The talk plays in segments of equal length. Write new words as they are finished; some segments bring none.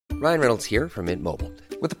Ryan Reynolds here from Mint Mobile.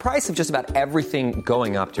 With the price of just about everything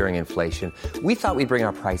going up during inflation, we thought we'd bring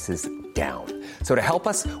our prices down. So to help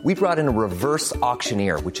us, we brought in a reverse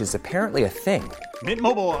auctioneer, which is apparently a thing. Mint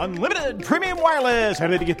Mobile Unlimited Premium Wireless. How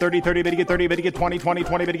to get 30, 30, bit to get 30, bit to get 20, 20,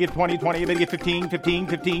 20, bit to get 20, 20, bit to get 15, 15,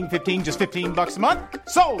 15, 15, just $15 a month?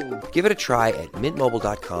 Sold! Give it a try at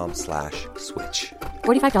mintmobile.com/switch.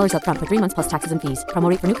 $45 up front for 3 months plus taxes and fees. Promo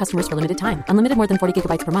rate for new customers for limited time. Unlimited more than 40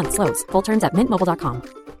 gigabytes per month. Slows full terms at mintmobile.com.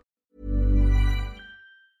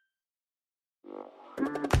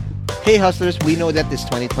 Hey hustlers, we know that this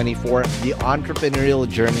 2024, the entrepreneurial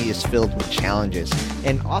journey is filled with challenges.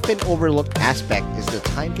 An often overlooked aspect is the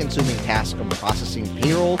time-consuming task of processing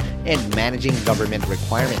payroll and managing government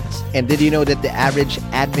requirements. And did you know that the average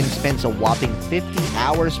admin spends a whopping 50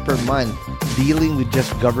 hours per month dealing with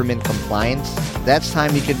just government compliance? That's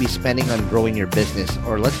time you could be spending on growing your business,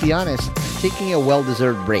 or let's be honest, taking a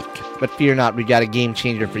well-deserved break. But fear not, we got a game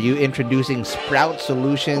changer for you, introducing Sprout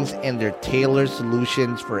Solutions and their tailored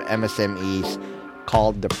solutions for MSMEs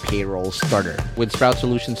called the Payroll Starter. With Sprout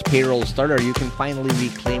Solutions Payroll Starter, you can finally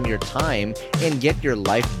reclaim your time and get your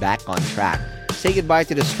life back on track. Say goodbye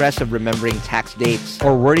to the stress of remembering tax dates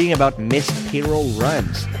or worrying about missed payroll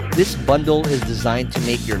runs. This bundle is designed to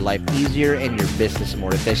make your life easier and your business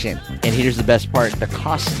more efficient. And here's the best part. The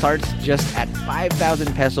cost starts just at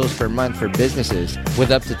 5,000 pesos per month for businesses with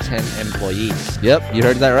up to 10 employees. Yep, you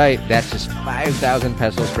heard that right. That's just 5,000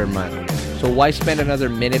 pesos per month. So why spend another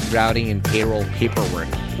minute drowning in payroll paperwork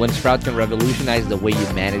when Sprout can revolutionize the way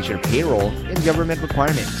you manage your payroll and government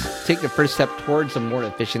requirements? Take the first step towards a more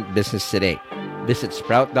efficient business today. Visit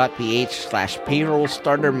sprout.ph/payroll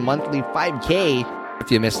starter monthly 5K. If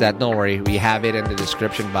you missed that, don't worry. We have it in the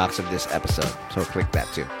description box of this episode. So click that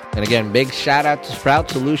too. And again, big shout out to Sprout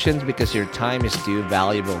Solutions because your time is too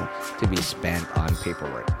valuable to be spent on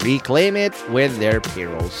paperwork. Reclaim it with their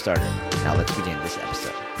Payroll Starter. Now let's begin this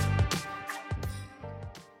episode.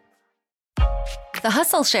 The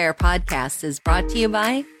Hustle Share podcast is brought to you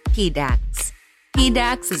by PDAX.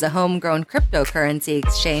 PDAX is a homegrown cryptocurrency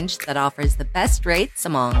exchange that offers the best rates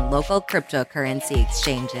among local cryptocurrency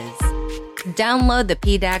exchanges. Download the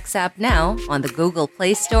PDAX app now on the Google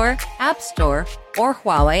Play Store, App Store, or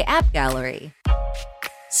Huawei App Gallery.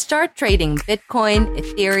 Start trading Bitcoin,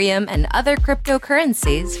 Ethereum, and other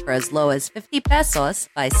cryptocurrencies for as low as 50 pesos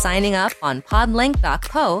by signing up on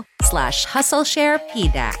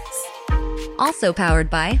podlink.co/hustlesharepdax. Also powered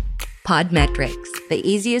by Podmetrics, the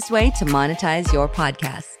easiest way to monetize your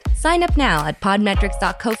podcast. Sign up now at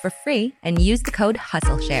podmetrics.co for free and use the code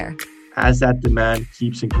HustleShare. As that demand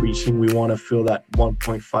keeps increasing, we want to fill that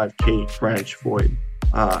 1.5K branch void,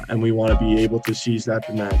 and we want to be able to seize that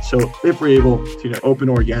demand. So if we're able to open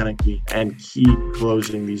organically and keep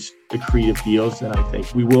closing these accretive deals, then I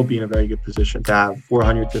think we will be in a very good position to have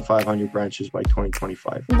 400 to 500 branches by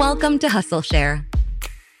 2025. Welcome to Hustle Share,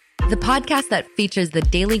 the podcast that features the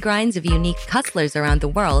daily grinds of unique hustlers around the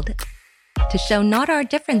world to show not our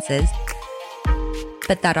differences,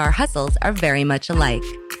 but that our hustles are very much alike.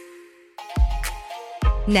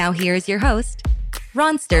 Now here's your host,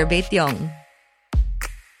 Ronster Beityong.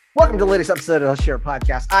 Welcome to the latest episode of the Hustle Share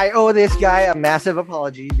podcast. I owe this guy a massive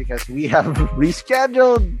apology because we have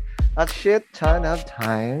rescheduled a shit ton of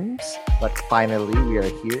times, but finally we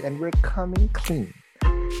are here and we're coming clean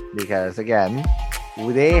because again,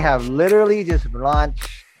 they have literally just launched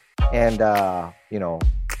and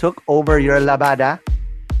took over your Labada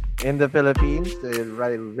in the Philippines,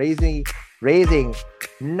 raising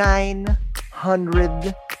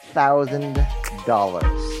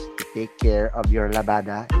 $900,000 to take care of your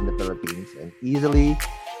Labada in the Philippines, and easily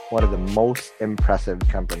one of the most impressive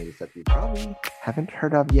companies that we probably haven't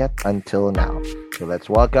heard of yet until now. So let's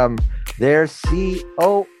welcome their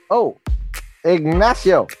COO,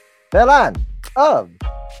 Ignacio Pelan of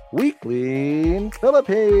Weekly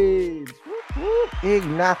Philippines.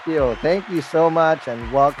 Ignacio, thank you so much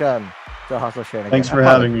and welcome to Hustle Share. Thanks for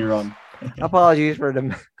having me, Ron. Apologies for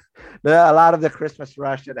a lot of the Christmas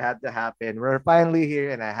rush that had to happen. We're finally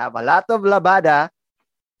here and I have a lot of Labada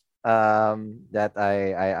that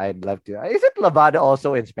I'd love to. Is it Labada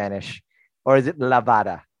also in Spanish or is it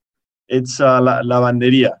Lavada? It's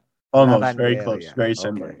Lavanderia. Almost, Lavanderia. very close, very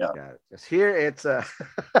similar. Okay, yeah. Just here it's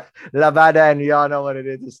Lavada, and we all know what it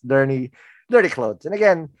is. It's dirty clothes. And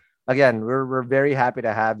again, we're very happy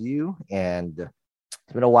to have you. And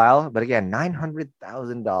it's been a while, but again,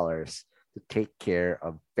 $900,000 to take care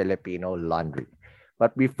of Filipino laundry.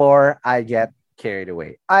 But before I get carried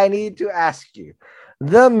away, I need to ask you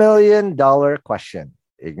the $1 million question.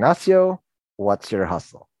 Ignacio, what's your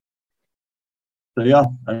hustle? So yeah,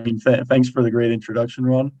 I mean, thanks for the great introduction,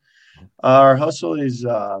 Ron. Our hustle is,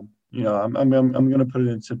 I'm going to put it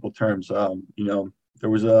in simple terms. There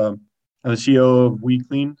was I'm the CEO of We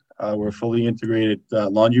Clean. We're a fully integrated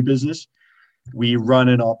laundry business. We run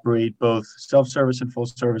and operate both self-service and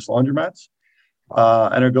full-service laundromats.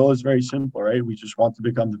 And our goal is very simple, right? We just want to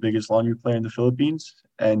become the biggest laundry player in the Philippines.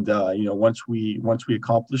 And, once we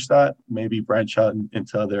accomplish that, maybe branch out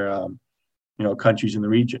into other, countries in the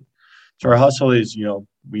region. So our hustle is,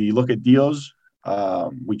 we look at deals.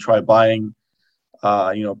 We try buying,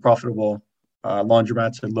 profitable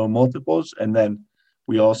laundromats at low multiples. And then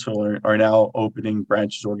we also are now opening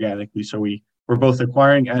branches organically. So we're both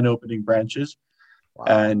acquiring and opening branches. Wow.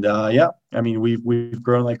 And we've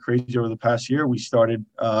grown like crazy over the past year. We started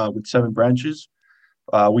with 7 branches.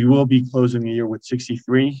 We will be closing the year with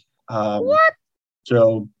 63. What?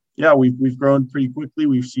 So yeah, we've grown pretty quickly.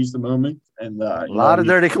 We've seized the moment, and a lot of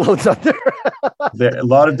dirty clothes out there. A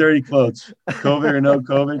lot of dirty clothes. COVID or no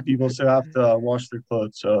COVID, people still have to wash their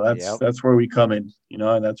clothes. So that's where we come in,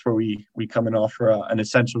 and that's where we come and offer an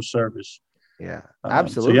essential service. Yeah,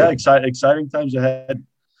 absolutely. So yeah, exciting times ahead.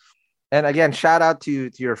 And again, shout out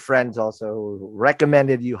to your friends also who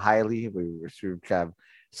recommended you highly. We have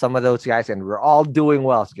some of those guys, and we're all doing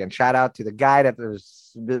well. So again, shout out to the guy that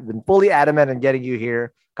has been fully adamant in getting you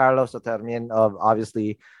here, Carlos Otermin of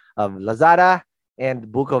Lazada and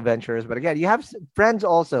Buko Ventures. But again, you have friends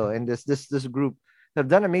also in this group that have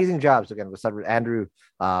done amazing jobs. Again, with Andrew,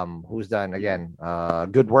 who's done again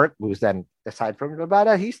good work. Who's done, aside from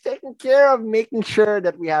Lazada, he's taking care of making sure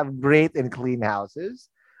that we have great and clean houses.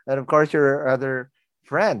 And of course, your other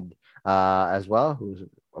friend as well, who's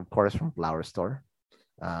of course from Flower Store.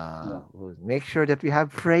 Who make sure that we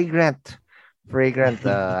have fragrant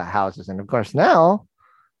houses. And of course, now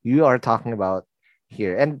you are talking about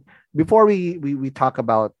here. And before we talk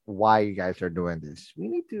about why you guys are doing this, we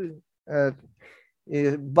need to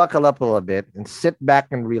buckle up a little bit and sit back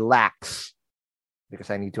and relax, because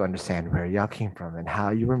I need to understand where y'all came from and how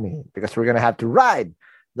you were made, because we're gonna have to ride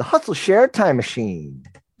the Hustle Share Time Machine.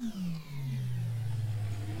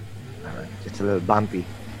 All right, just a little bumpy.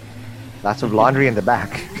 Lots of laundry in the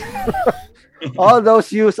back. All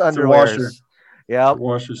those used underwears. Yeah,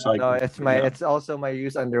 washer cycle. No, it's also my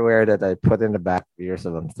used underwear that I put in the back. Years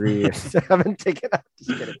of them, 3 years. I haven't taken out.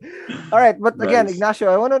 Just kidding. All right, but again,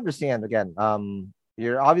 Ignacio, I want to understand again.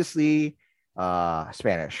 You're obviously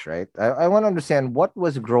Spanish, right? I want to understand what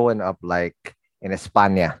was growing up like in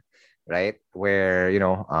España, right? Where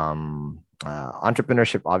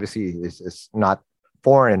entrepreneurship obviously is not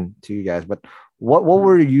foreign to you guys, but what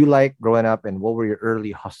were you like growing up, and what were your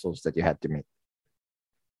early hustles that you had to make?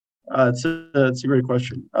 It's a great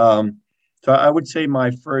question. So I would say my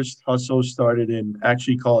first hustle started in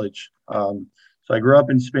actually college. So I grew up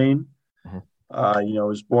in Spain. Mm-hmm.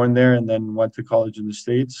 Was born there and then went to college in the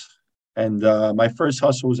States. And my first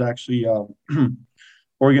hustle was actually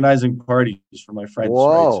organizing parties for my friends.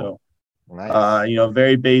 Whoa. Right? So, nice.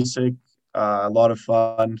 Very basic, a lot of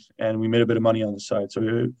fun, and we made a bit of money on the side.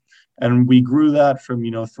 And we grew that from,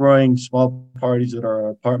 throwing small parties at our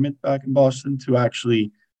apartment back in Boston to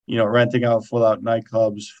actually, renting out full-out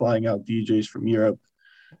nightclubs, flying out DJs from Europe,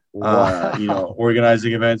 wow.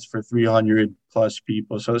 Organizing events for 300 plus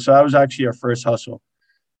people. So that was actually our first hustle.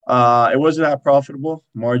 It wasn't that profitable.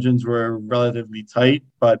 Margins were relatively tight,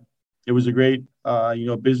 but it was a great,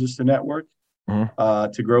 business to network,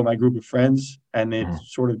 to grow my group of friends. And it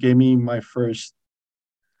sort of gave me my first,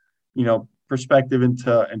 perspective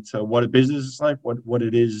into what a business is like, what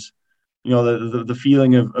it is, the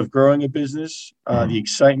feeling of growing a business, the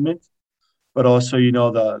excitement, but also,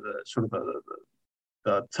 the sort of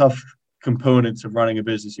the tough components of running a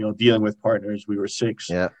business, dealing with partners. We were 6.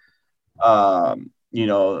 Yeah.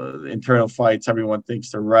 Internal fights, everyone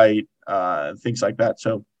thinks they're right, things like that.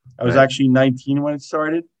 So I was actually 19 when it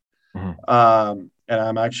started. And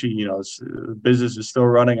I'm actually, business is still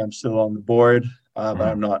running. I'm still on the board, but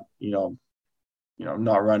I'm not,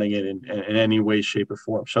 not running it in any way, shape, or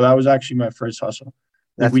form. So that was actually my first hustle.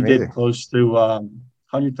 We did close to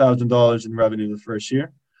 $100,000 in revenue the first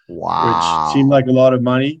year. Wow. Which seemed like a lot of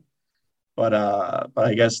money, but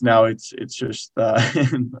I guess now it's just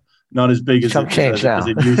not as big as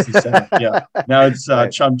it used to sound. Yeah. Now it's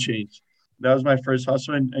chump change. That was my first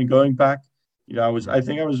hustle, and going back, I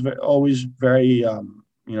think I was always very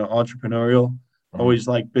entrepreneurial, always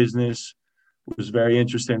liked business. Was very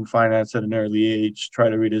interested in finance at an early age, tried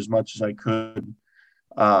to read as much as I could,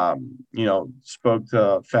 spoke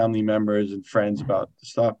to family members and friends about the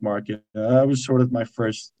stock market. That was sort of my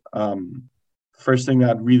first thing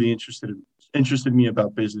that really interested me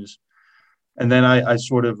about business. And then I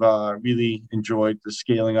sort of really enjoyed the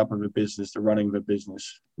scaling up of a business, the running of a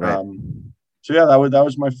business. Right. So yeah, that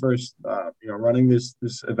was my first, running this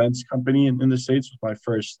events company in the States was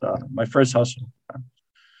my first hustle.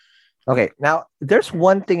 Okay, now there's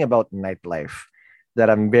one thing about nightlife that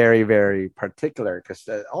I'm very, very particular because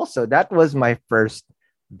also that was my first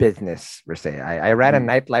business per se. I ran a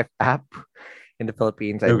nightlife app in the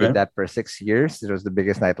Philippines. I did that for 6 years. It was the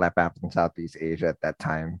biggest nightlife app in Southeast Asia at that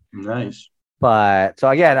time. Nice. But so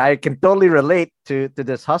again, I can totally relate to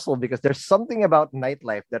this hustle because there's something about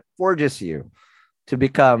nightlife that forges you to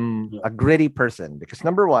become a gritty person. Because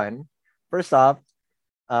number one, first off,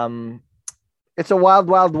 it's a wild,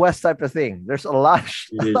 wild west type of thing. There's a lot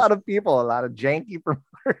of people, a lot of janky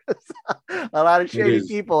promoters, a lot of shady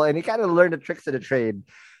people, and you kind of learn the tricks of the trade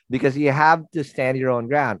because you have to stand your own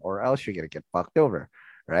ground, or else you're gonna get fucked over,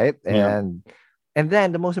 right? Yeah. And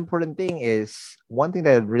then the most important thing is one thing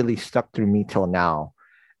that really stuck through me till now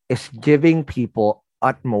is giving people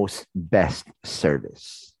utmost best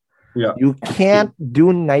service. Yeah. You can't do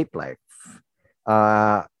nightlife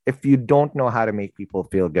if you don't know how to make people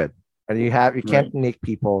feel good. And you can't make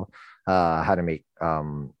people how to make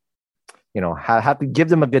how to give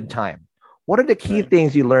them a good time. What are the key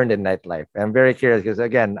things you learned in nightlife? I'm very curious because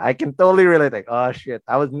again, I can totally relate. Like, oh shit,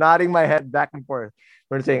 I was nodding my head back and forth.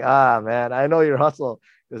 We're saying, man, I know your hustle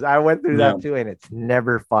because I went through that too, and it's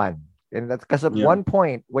never fun. And that's because at one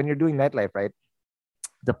point when you're doing nightlife, right,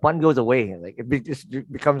 the fun goes away. Like it just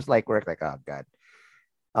becomes like work. Like, oh god,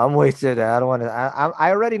 I'm wasted. I don't want to. I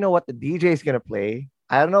already know what the DJ is gonna play.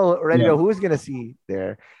 I don't know already know who's gonna see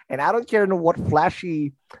there, and I don't care what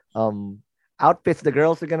flashy outfits the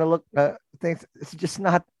girls are gonna look. Things it's just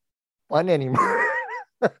not fun anymore.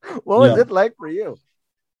 What was it like for you?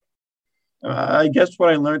 I guess what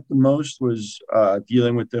I learned the most was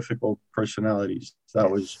dealing with difficult personalities. That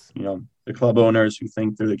was, the club owners who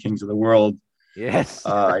think they're the kings of the world. Yes.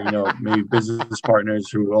 Maybe business partners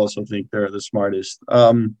who also think they're the smartest.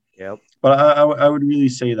 Yep. But I would really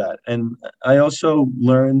say that. And I also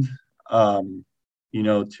learned,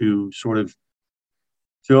 to sort of,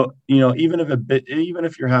 even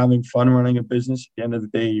if you're having fun running a business, at the end of the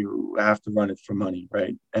day, you have to run it for money,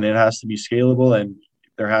 right? And it has to be scalable, and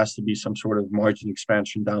there has to be some sort of margin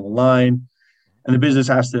expansion down the line, and the business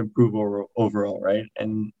has to improve overall, right?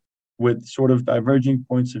 And with sort of diverging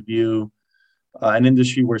points of view, an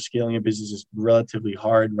industry where scaling a business is relatively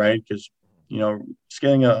hard, right? Because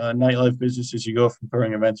scaling a nightlife business is you go from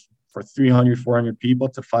throwing events for 300, 400 people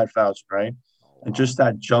to 5,000, right? And just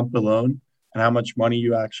that jump alone and how much money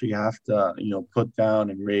you actually have to, put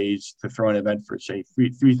down and raise to throw an event for, say,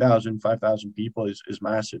 3,000, 5,000 people is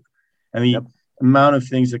massive. And the amount of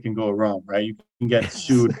things that can go wrong, right? You can get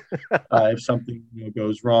sued if something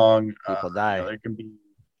goes wrong. People die.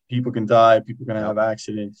 People can die. People can have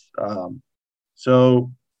accidents.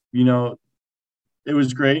 So, it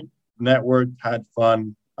was great. Networked, had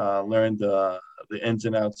fun, learned the ins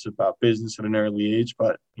and outs about business at an early age,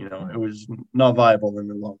 but it was not viable in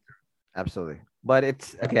the long term. Absolutely. But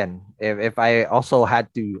it's again, if I also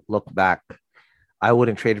had to look back, I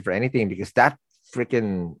wouldn't trade it for anything because that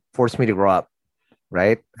freaking forced me to grow up.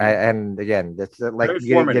 Right. And again, that's like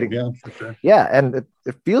getting for sure. And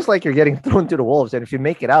it feels like you're getting thrown to the wolves. And if you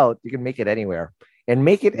make it out, you can make it anywhere and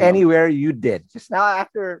make it anywhere you did. Just now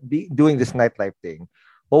after doing this nightlife thing,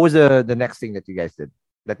 what was the next thing that you guys did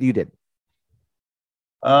that you did?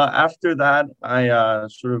 After that, I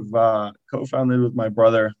sort of co-founded with my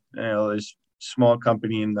brother, this small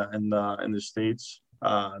company in the States,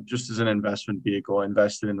 just as an investment vehicle,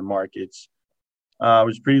 invested in the markets. I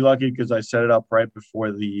was pretty lucky because I set it up right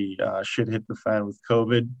before the shit hit the fan with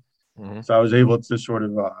COVID. Mm-hmm. So I was able to sort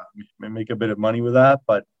of make a bit of money with that,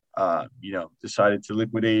 but decided to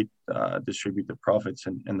liquidate, distribute the profits,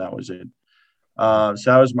 and that was it. So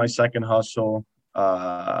that was my second hustle.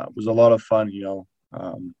 It was a lot of fun,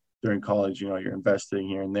 during college, you're investing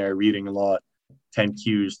here and there, reading a lot,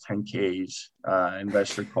 10Qs, 10Ks,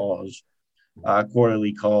 investor calls,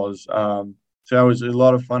 quarterly calls. So that was a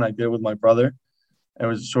lot of fun. I did it with my brother. It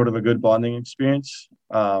was sort of a good bonding experience.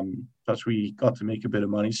 Plus we got to make a bit of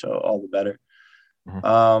money, so all the better.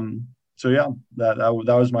 Mm-hmm. So yeah, that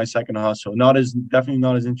was my second hustle. Definitely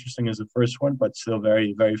not as interesting as the first one, but still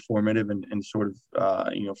very, very formative and sort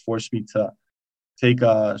of, forced me to take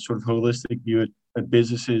a sort of holistic view at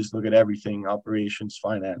businesses, look at everything, operations,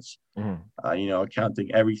 finance,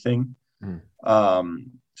 accounting, everything. Mm-hmm.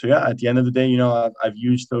 So yeah, at the end of the day, I've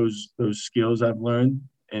used those skills I've learned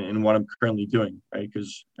in what I'm currently doing, right?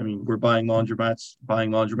 Because we're buying laundromats.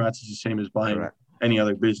 Buying laundromats is the same as buying any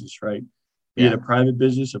other business, right? Be it a private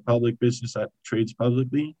business, a public business that trades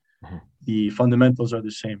publicly. the fundamentals are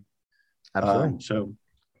the same. Absolutely. So,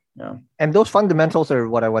 yeah. And those fundamentals are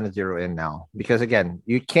what I want to zero in now, because again,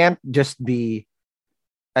 you can't just be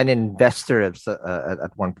an investor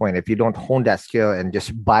at one point if you don't hone that skill and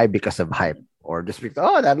just buy because of hype or just because,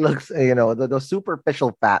 oh, that looks, those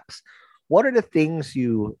superficial facts. What are the things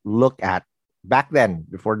you look at back then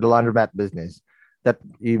before the laundromat business that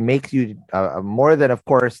makes you more than, of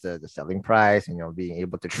course, the selling price and being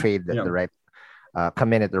able to trade the right,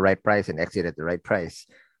 come in at the right price and exit at the right price?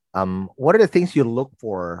 What are the things you look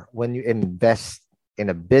for when you invest in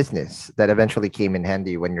a business that eventually came in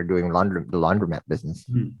handy when you're doing the laundromat business?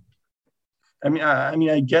 I mean,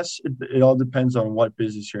 I guess it all depends on what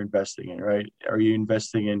business you're investing in, right? Are you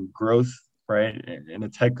investing in growth, right? In a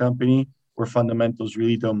tech company where fundamentals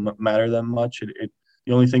really don't matter that much.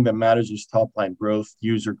 The only thing that matters is top line growth,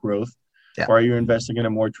 user growth. Yeah. Or are you investing in a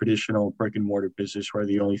more traditional brick and mortar business where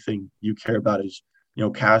the only thing you care about is,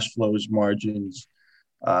 cash flows, margins,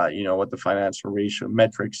 what the financial ratio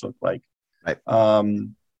metrics look like. Right.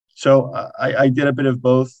 So I did a bit of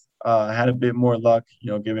both. I had a bit more luck,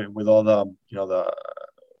 given with all the, what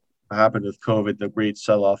happened with COVID, the great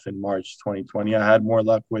sell-off in March 2020. I had more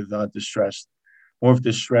luck with a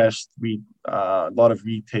lot of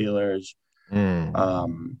retailers.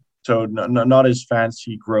 So not as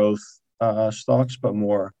fancy growth stocks, but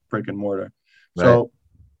more brick and mortar. Right. So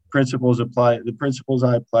the principles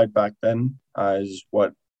I applied back then is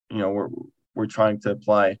what, we're trying to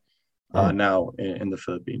apply now in the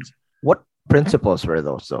Philippines. What principles were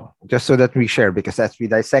those, though? Just so that we share, because as we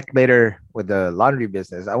dissect later with the laundry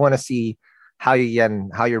business, I want to see how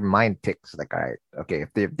your mind ticks. Like, all right, okay,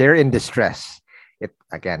 if they're in distress, it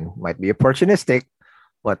again might be opportunistic,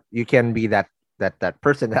 but you can be that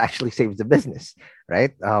person that actually saves the business,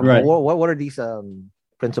 right? Right. What are these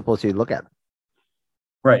principles you look at?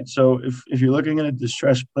 Right. So if you're looking at a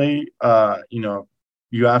distress play,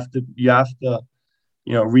 you have to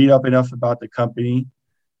read up enough about the company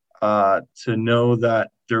to know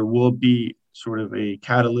that there will be sort of a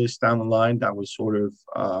catalyst down the line that was sort of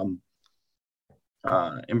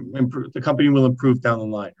improve. The company will improve down the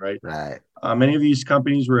line, right? Right. Many of these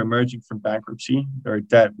companies were emerging from bankruptcy. Their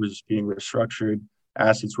debt was being restructured,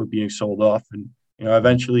 assets were being sold off, and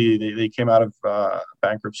eventually they came out of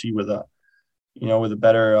bankruptcy with a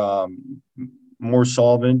better, more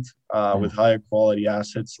solvent, with higher quality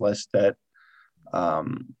assets, less debt.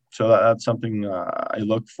 So that's something I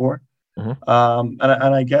look for. And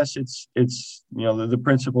I guess it's the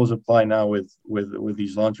principles apply now with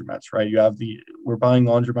these laundromats, right? We're buying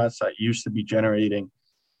laundromats that used to be generating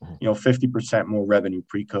 50% more revenue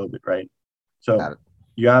pre-COVID, right? So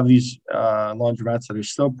you have these laundromats that are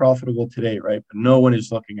still profitable today, right? But no one wants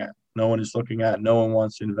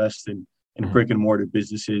to invest in brick and mortar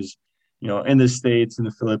businesses, in the States, in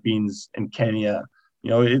the Philippines, in Kenya.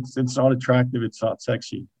 It's not attractive. It's not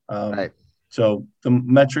sexy. Right. So the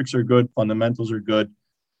metrics are good. Fundamentals are good.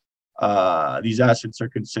 These assets are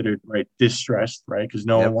considered distressed, right? Because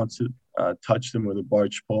no one wants to touch them with a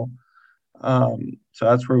barge pole. So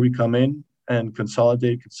that's where we come in and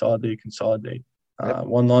consolidate.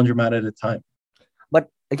 One laundromat at a time. But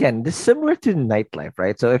again, this is similar to nightlife,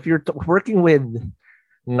 right? So if you're working with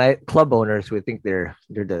nightclub owners who think they're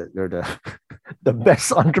the the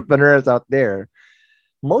best entrepreneurs out there,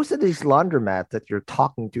 most of these laundromats that you're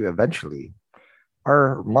talking to eventually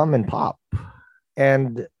are mom and pop.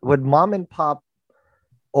 And with mom and pop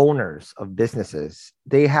owners of businesses,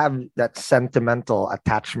 they have that sentimental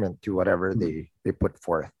attachment to whatever they put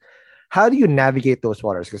forth. How do you navigate those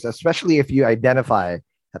waters? Because especially if you identify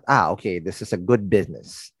that, okay, this is a good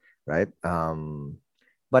business, right?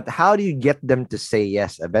 But how do you get them to say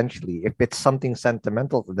yes eventually if it's something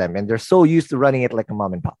sentimental to them and they're so used to running it like a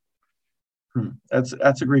mom and pop?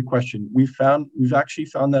 That's a great question. We've actually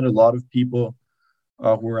found that a lot of people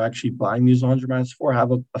who are actually buying these laundromats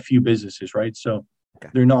have a few businesses, right? So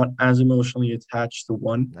they're not as emotionally attached to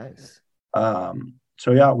one. Nice.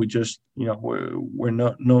 So yeah, we just we're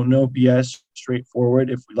no BS, straightforward.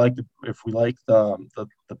 If we like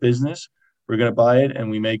the business, we're gonna buy it, and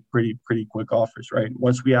we make pretty quick offers, right?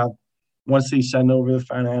 Once they send over the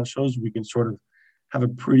financials, we can sort of have a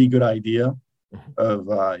pretty good idea of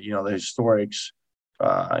the historics,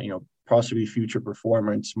 possibly future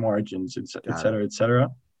performance, margins, et cetera,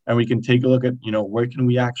 and we can take a look at where can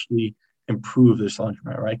we actually improve this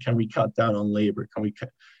laundromat, right? Can we cut down on labor? Can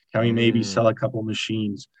we maybe sell a couple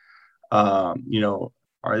machines? Are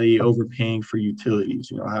they overpaying for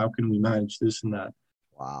utilities? How can we manage this and that?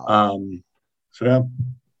 Wow. So yeah,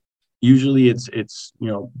 usually it's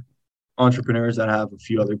entrepreneurs that have a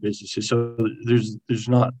few other businesses. So there's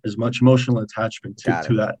not as much emotional attachment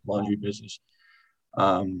to that laundry business.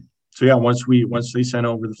 So yeah, once they send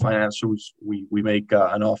over the financials, we make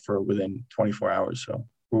an offer within 24 hours. So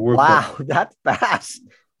we're wow, that's fast.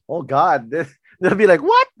 Oh God, they'll be like,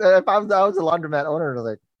 what? If I was a laundromat owner, they're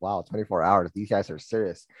like, wow, 24 hours. These guys are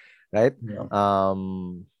serious, right? Yeah.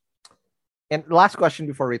 And last question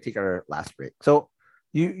before we take our last break. So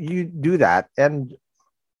you do that, and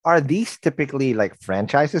are these typically like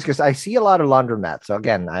franchises? Because I see a lot of laundromats. So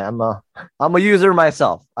again, I'm a user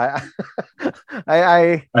myself. I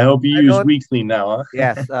hope you use weekly now, huh?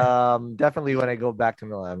 Yes, definitely. When I go back to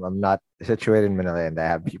Manila, I'm not situated in Manila, and I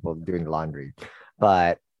have people doing laundry.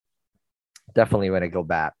 But definitely when I go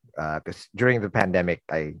back, because during the pandemic,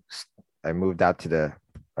 I moved out to the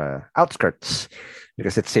outskirts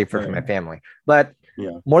because it's safer for my family. But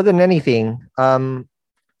more than anything,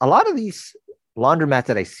 a lot of these laundromats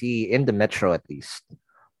that I see in the metro, at least,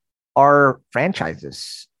 are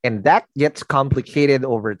franchises, and that gets complicated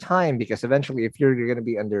over time because eventually, if you're going to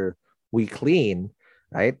be under We Clean,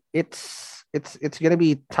 right, it's going to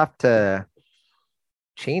be tough to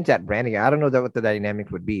change that branding. I don't know what the dynamic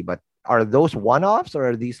would be, but are those one-offs or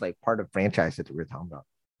are these like part of franchise that we're talking about?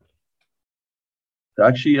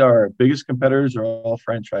 Actually, our biggest competitors are all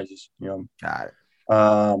franchises. Got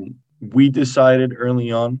it. We decided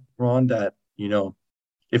early on, Ron, that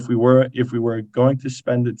if we were going to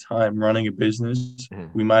spend the time running a business,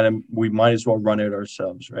 we might as well run it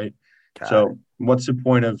ourselves, right? So what's the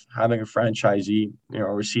point of having a franchisee,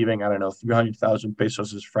 receiving, I don't know, 300,000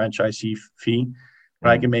 pesos as franchisee fee, but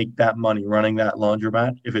I can make that money running that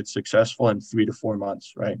laundromat if it's successful in 3 to 4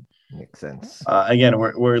 months, right? Makes sense. Again,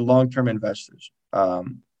 we're long-term investors.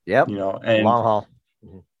 Yep. And long haul.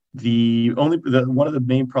 One of the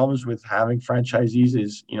main problems with having franchisees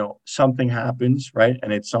is, something happens, right?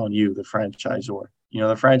 And it's on you, the franchisor.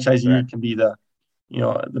 The franchisee can be the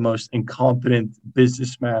most incompetent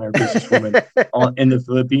businessman or businesswoman in the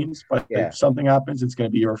Philippines, but if something happens, it's going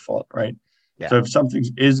to be your fault, right? Yeah. So if something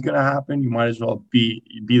is going to happen, you might as well be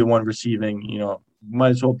the one receiving, might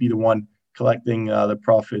as well be the one collecting the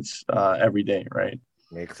profits every day, right?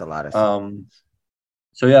 Makes a lot of sense.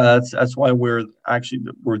 So yeah, that's why we're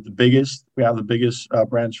the biggest. We have the biggest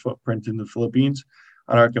branch footprint in the Philippines,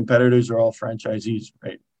 and our competitors are all franchisees,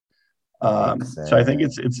 right? So I think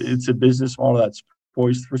it's a business model that's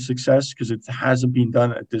poised for success because it hasn't been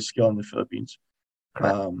done at this scale in the Philippines.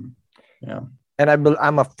 Yeah. And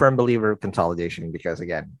I'm a firm believer of consolidation because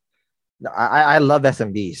again, I love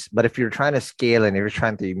SMBs, but if you're trying to scale and if you're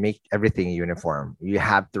trying to make everything uniform, you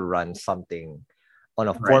have to run something on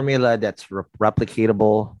a formula that's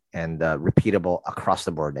replicatable and repeatable across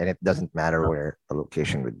the board. And it doesn't matter where the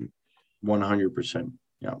location would be. 100%.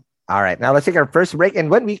 Yeah. All right. Now let's take our first break. And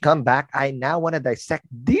when we come back, I now want to dissect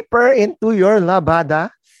deeper into your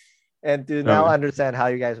labada and to now understand how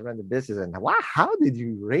you guys run the business. And how did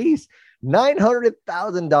you raise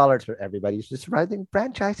 $900,000 for everybody who's just running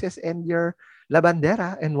franchises and your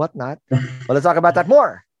labandera and whatnot? Well, let's talk about that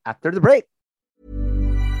more after the break.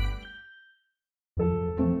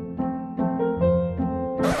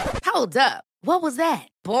 Hold up. What was that?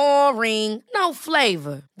 Boring. No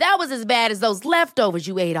flavor. That was as bad as those leftovers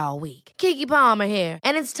you ate all week. Keke Palmer here.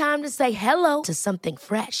 And it's time to say hello to something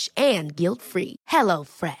fresh and guilt-free.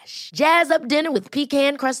 HelloFresh. Jazz up dinner with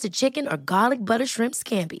pecan-crusted chicken or garlic butter shrimp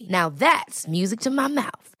scampi. Now that's music to my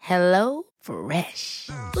mouth. HelloFresh.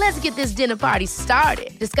 Let's get this dinner party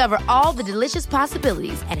started. Discover all the delicious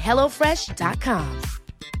possibilities at HelloFresh.com.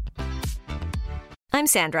 I'm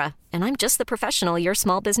Sandra, and I'm just the professional your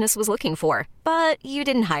small business was looking for. But you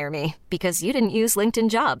didn't hire me because you didn't use LinkedIn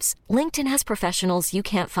Jobs. LinkedIn has professionals you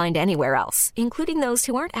can't find anywhere else, including those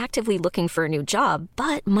who aren't actively looking for a new job,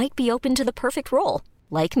 but might be open to the perfect role,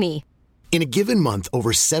 like me. In a given month,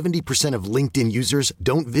 over 70% of LinkedIn users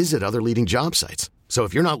don't visit other leading job sites. So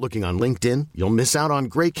if you're not looking on LinkedIn, you'll miss out on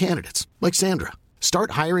great candidates like Sandra.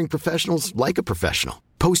 Start hiring professionals like a professional.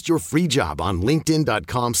 Post your free job on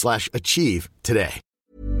linkedin.com/achieve today.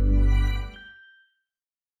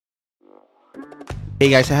 Hey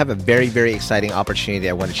guys, I have a very, very exciting opportunity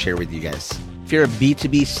I want to share with you guys. If you're a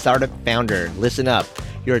B2B startup founder, listen up.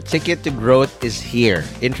 Your ticket to growth is here.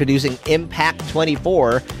 Introducing Impact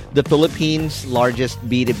 24, the Philippines' largest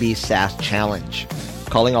B2B SaaS challenge.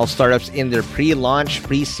 Calling all startups in their pre-launch,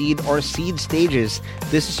 pre-seed, or seed stages,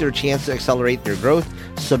 this is your chance to accelerate your growth.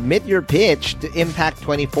 Submit your pitch to Impact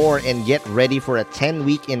 24 and get ready for a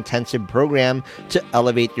 10-week intensive program to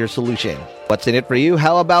elevate your solution. What's in it for you?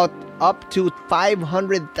 How about up to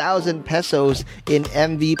 500,000 pesos in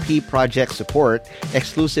MVP project support,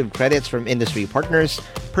 exclusive credits from industry partners,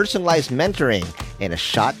 personalized mentoring, and a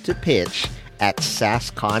shot to pitch at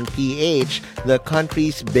SaaSCon PH, the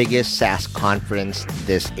country's biggest SaaS conference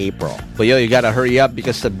this April. But you gotta hurry up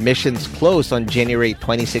because submissions close on January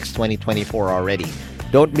 26, 2024 already.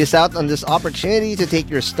 Don't miss out on this opportunity to take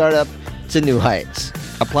your startup to new heights.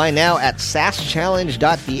 Apply now at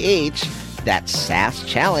saaschallenge.ph. That's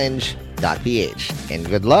saaschallenge.ph. And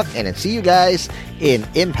good luck, and I'll see you guys in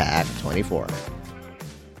Impact 24.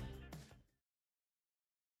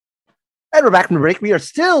 And we're back from the break. We are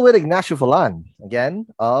still with Ignacio Falan, again,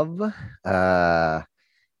 of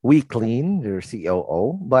We Clean, your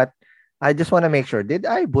COO. But I just want to make sure, did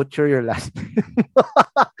I butcher your last name?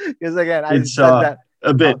 Because again, I said that.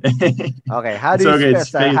 A bit. Okay, how do you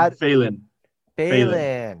spell that? Phelan.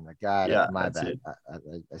 Phelan. I got it. Yeah, My that's bad. it.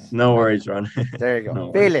 No worries, Ron. There you go.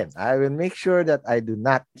 No Phelan. I will make sure that I do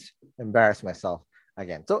not embarrass myself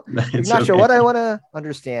again. So, It's Ignacio, okay. what I want to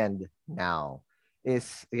understand now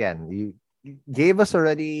is, again, you gave us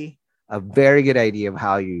already a very good idea of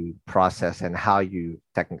how you process and how you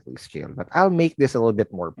technically scale. But I'll make this a little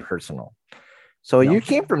bit more personal. So you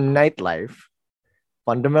came from nightlife.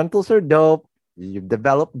 Fundamentals are dope. You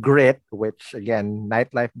develop grit, which again,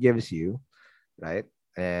 nightlife gives you, right?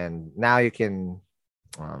 And now you can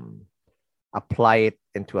apply it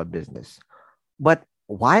into a business. But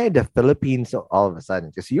why the Philippines all of a sudden?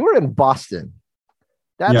 Because you were in Boston.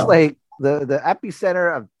 That's like the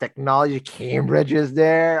epicenter of technology. Cambridge is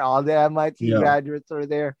there. All the MIT graduates are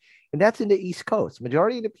there. And that's in the East Coast.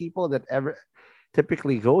 Majority of the people that ever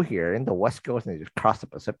typically go here in the West Coast and they just cross the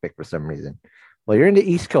Pacific for some reason. Well, you're in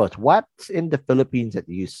the East Coast. What's in the Philippines that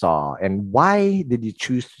you saw? And why did you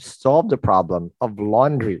choose to solve the problem of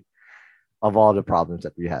laundry of all the problems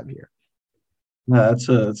that we have here? No, that's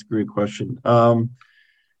a great question. I've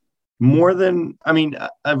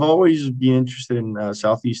always been interested in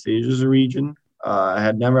Southeast Asia as a region. I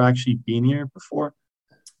had never actually been here before.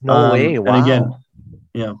 No way. Wow. And again,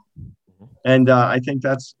 and I think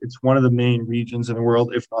it's one of the main regions in the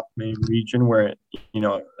world, if not the main region, where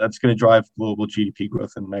that's going to drive global GDP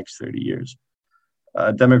growth in the next 30 years.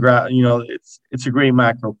 It's a great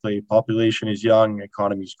macro play. Population is young,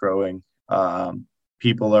 economy is growing,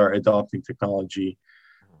 people are adopting technology,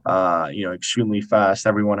 extremely fast.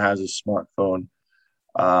 Everyone has a smartphone.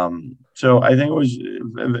 So I think it was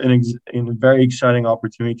a very exciting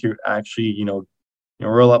opportunity to actually,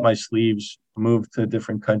 roll up my sleeves, move to a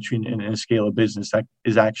different country and scale a business that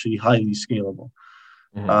is actually highly scalable.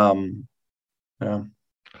 And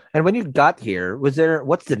when you got here,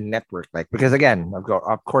 what's the network like? Because again,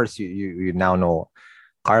 of course, you now know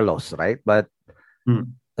Carlos, right? But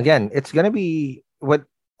again, it's going to be what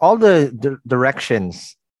all the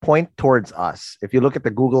directions point towards us. If you look at the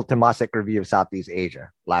Google Temasek review of Southeast Asia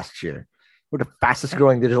last year, we're the fastest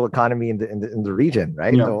growing digital economy in the region,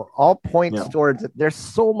 right? So all points towards it. There's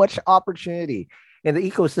so much opportunity, and the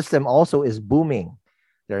ecosystem also is booming.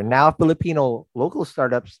 There are now Filipino local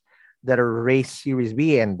startups that are raised Series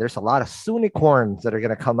B, and there's a lot of unicorns that are going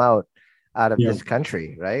to come out of this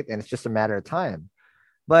country, right? And it's just a matter of time.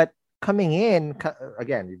 But coming in,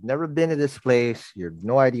 again, you've never been to this place. You have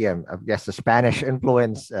no idea. I guess the Spanish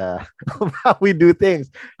influence of how we do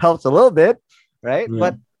things helps a little bit, right?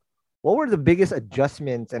 But what were the biggest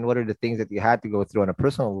adjustments and what are the things that you had to go through on a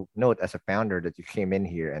personal note as a founder that you came in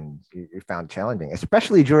here and you found challenging,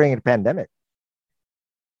 especially during a pandemic?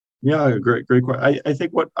 Yeah, great question. I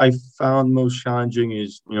think what I found most challenging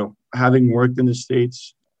is, having worked in the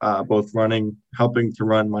States, both helping to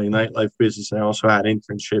run my nightlife business. I also had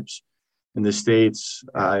internships in the States.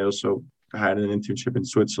 I also had an internship in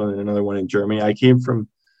Switzerland and another one in Germany. I came from,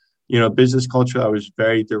 business culture that was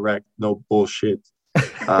very direct, no bullshit.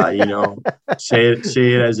 Say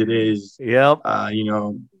it as it is.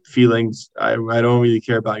 Feelings. I don't really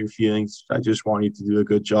care about your feelings. I just want you to do a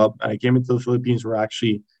good job. And I came into the Philippines where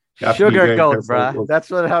actually sugarcoat, bro. That's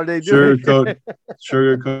how they do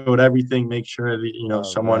sugarcoat everything. Make sure that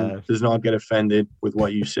someone does not get offended with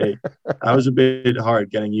what you say. That was a bit hard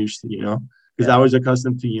getting used to, because I was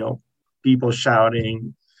accustomed to people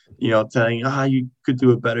shouting, telling you could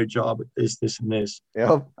do a better job at this and this.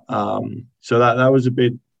 So that was a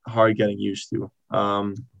bit hard getting used to.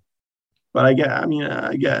 But I get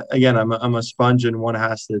again, I'm a sponge and one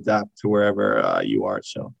has to adapt to wherever you are.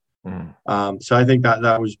 So so I think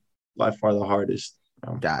that was by far the hardest.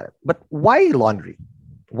 Got it. But why laundry?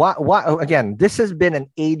 Why again, this has been an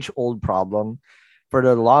age-old problem for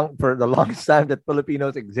the longest time that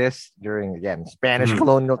Filipinos exist during, again, Spanish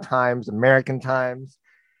colonial times, American times.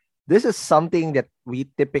 this is something that we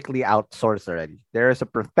typically outsource already. There is a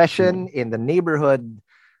profession in the neighborhood.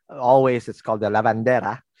 Always, it's called the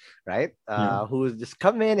lavandera, right? Who just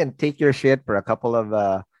come in and take your shit for a couple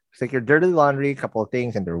of take your dirty laundry, a couple of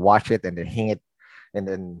things, and they wash it and they hang it, and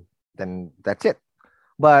then that's it.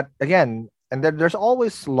 But again, and then there's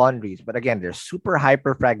always laundries, but again, they're super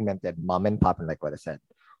hyper fragmented, mom and pop, and like what I said.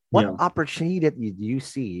 What opportunity that you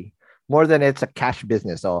see more than it's a cash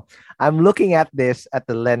business? So I'm looking at this at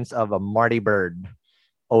the lens of a Marty Bird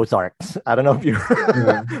Ozarks. I don't know if you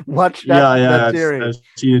watched that series. I've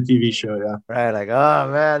seen a TV show, Right, like,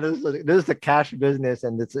 oh man, this is a cash business,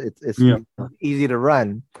 and it's easy to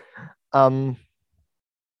run.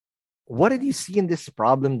 What did you see in this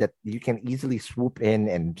problem that you can easily swoop in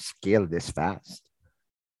and scale this fast?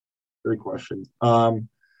 Great question. I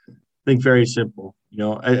think very simple. You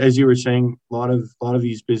know, as you were saying, a lot of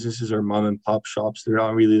these businesses are mom and pop shops. They're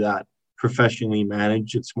not really that professionally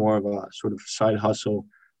managed. It's more of a sort of side hustle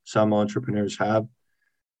some entrepreneurs have.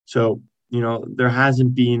 So, you know, there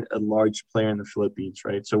hasn't been a large player in the Philippines,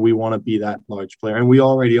 right? So we want to be that large player, and we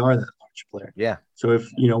already are that large player. Yeah. So if,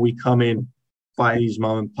 you know, we come in, buy these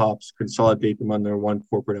mom and pops, consolidate them under one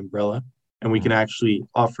corporate umbrella, and we can actually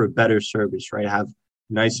offer better service, right? Have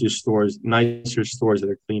nicer stores that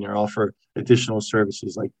are cleaner, offer additional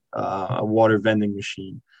services like a water vending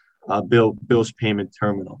machine, bills payment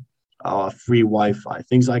terminal, free Wi-Fi,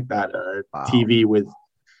 things like that, TV with,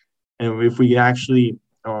 and if we actually,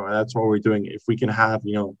 that's what we're doing. If we can have,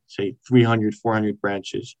 you know, say 300, 400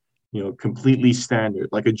 branches, you know, completely standard,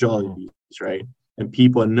 like a Jollibee's, right? And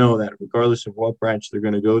people know that regardless of what branch they're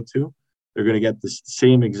going to go to, they're going to get the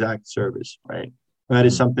same exact service, right? And that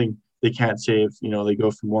is something they can't say if, you know, they go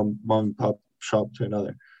from one mom and pop shop to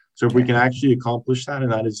another. So if we can actually accomplish that,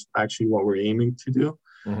 and that is actually what we're aiming to do,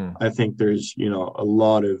 I think there's, you know, a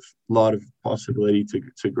lot of possibility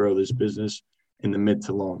to grow this business in the mid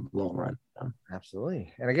to long run.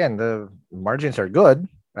 Absolutely. And again, the margins are good,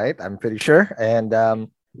 right? I'm pretty sure. And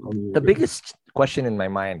the biggest question in my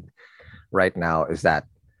mind right now is that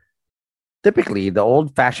typically the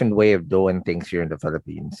old-fashioned way of doing things here in the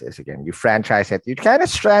Philippines is, again, you franchise it, you kind of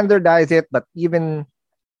standardize it, but even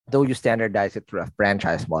though you standardize it through a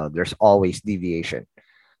franchise model, there's always deviation.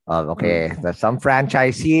 That some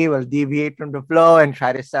franchisee will deviate from the flow and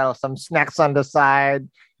try to sell some snacks on the side.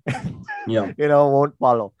 You know, won't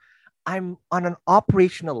follow. I'm on an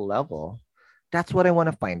operational level. That's what I want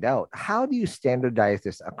to find out. How do you standardize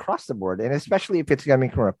this across the board? And especially if it's coming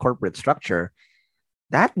from a corporate structure,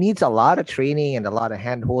 that needs a lot of training and a lot of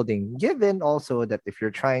hand-holding, given also that if you're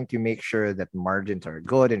trying to make sure that margins are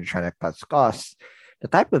good and you're trying to cut costs, the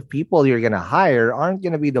type of people you're going to hire aren't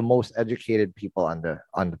going to be the most educated people on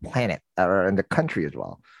the planet or in the country as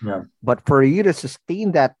well. Yeah. But for you to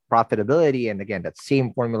sustain that profitability and, again, that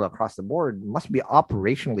same formula across the board must be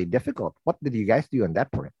operationally difficult. What did you guys do on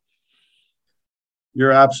that point?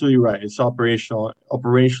 You're absolutely right. It's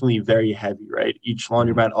operationally very heavy, right? Each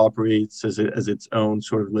laundromat operates as its own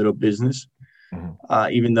sort of little business,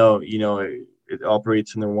 even though, you know, it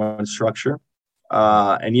operates under one structure.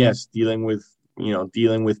 And yes, dealing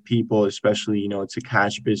with people, especially, you know, it's a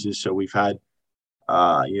cash business. So we've had,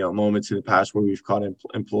 you know, moments in the past where we've caught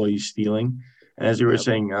employees stealing. And as you were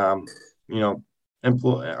saying, you know,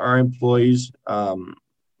 our employees,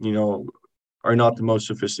 you know, are not the most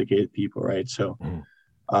sophisticated people, right? So,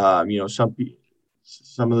 you know,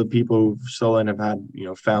 some of the people who've stolen have had, you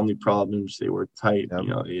know, family problems. They were tight. You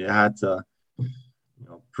know, they had to, you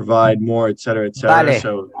know, provide more, et cetera, et cetera. Bale.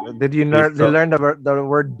 So, did you learn the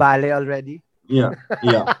word bale already? Yeah.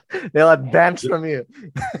 They'll advance from you.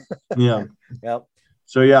 Yeah. Yep.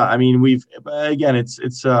 So yeah, I mean,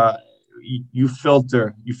 it's you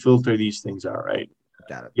filter these things out, right?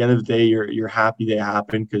 At the end of the day, you're happy they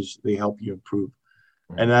happen because they help you improve.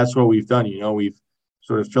 And that's what we've done. You know, we've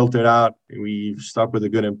sort of filtered out, we've stuck with the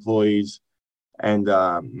good employees. And,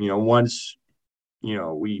 you know, once, you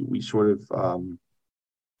know, we sort of,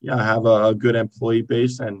 have a good employee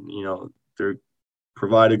base and, you know, they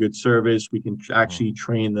provide a good service, we can actually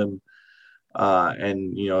train them.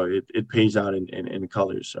 And, you know, it pays out in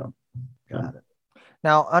colors. So, Got it.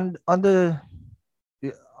 Now, on the...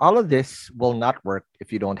 all of this will not work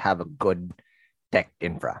if you don't have a good tech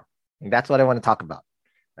infra. And that's what I want to talk about,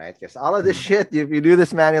 right? Because all of this shit, if you do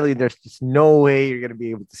this manually, there's just no way you're going to be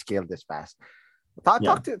able to scale this fast.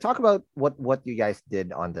 Talk about what you guys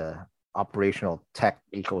did on the operational tech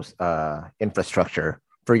infrastructure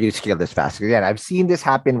for you to scale this fast. Again, I've seen this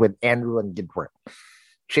happen with Andrew and Gidwork.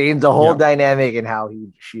 Change the whole dynamic in how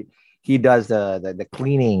he does the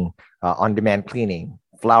cleaning, on-demand cleaning.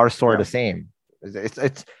 Flower store the same.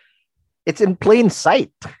 It's in plain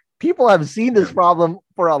sight people have seen this problem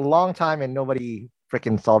for a long time and nobody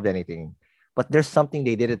freaking solved anything. But there's something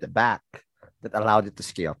they did at the back that allowed it to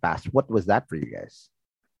scale fast. What was that for you guys?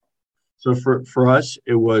 So for us,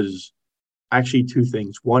 it was actually two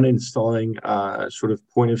things. One, installing sort of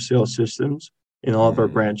point of sale systems in all of our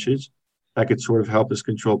branches that could sort of help us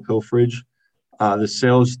control pilferage. The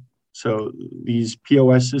sales, so these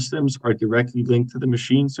POS systems are directly linked to the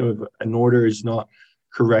machine. So if an order is not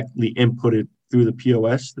correctly inputted through the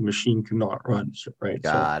POS, the machine cannot run. Right.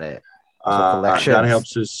 Got it. So that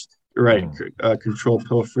helps us control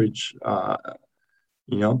pilferage.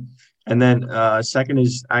 And then second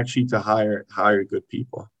is actually to hire good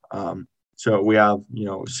people. So we have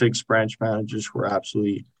 6 branch managers who are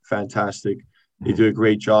absolutely fantastic. They do a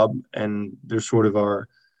great job, and they're sort of our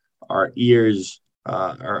ears,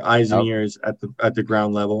 our eyes and ears at the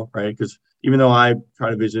ground level, right? Because even though I try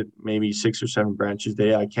to visit maybe 6 or 7 branches a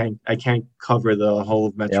day, I can't cover the whole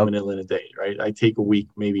of Metro Manila in a day, right? I take a week,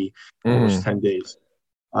 maybe almost 10 days.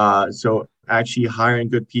 So actually hiring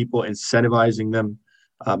good people, incentivizing them,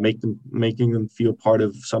 making them feel part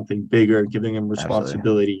of something bigger, giving them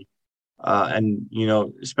responsibility, and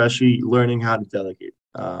especially learning how to delegate.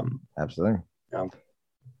 Absolutely.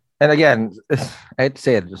 And again, I'd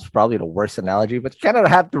say it's probably the worst analogy, but you kind of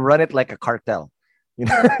have to run it like a cartel. You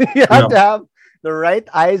have to have the right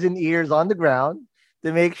eyes and ears on the ground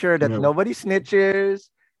to make sure that nobody snitches,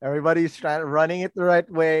 everybody's running it the right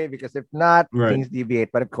way, because if not, things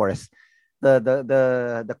deviate. But of course,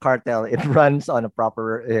 the cartel, it runs on a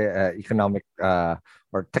proper economic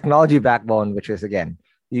or technology backbone, which is, again,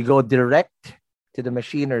 you go direct to the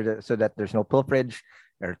machine so that there's no pilferage,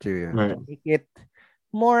 or to make it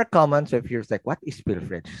more common. So if you're like, what is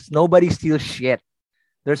pilferage? Nobody steals shit.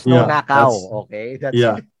 There's no nakaw, okay? That's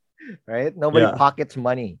right? Nobody pockets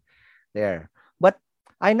money there. But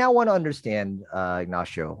I now want to understand,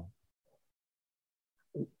 Ignacio,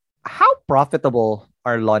 how profitable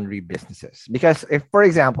are laundry businesses? Because if, for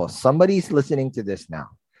example, somebody's listening to this now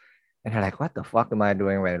and they're like, what the fuck am I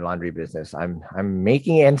doing with a laundry business? I'm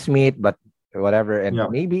making ends meet, but whatever. And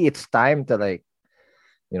maybe it's time to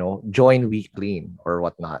join We Clean or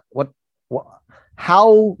whatnot.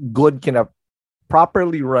 How good can a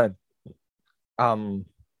properly run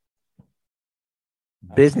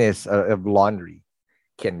business of laundry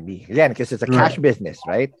can be? Again, because it's a cash business,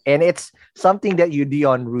 right? And it's something that you do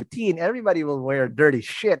on routine. Everybody will wear dirty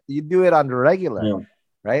shit. You do it on the regular,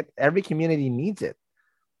 right? Every community needs it.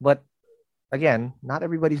 But again, not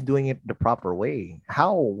everybody's doing it the proper way.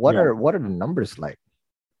 What are the numbers like?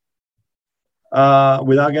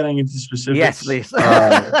 Without getting into specifics, yes, please.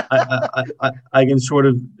 I can sort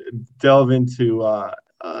of delve into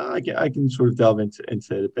I can sort of delve into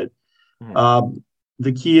it a bit.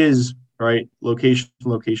 The key is location.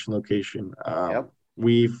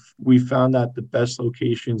 We found that the best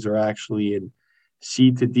locations are actually in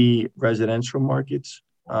C to D residential markets.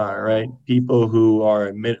 Right, people who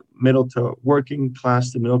are middle to working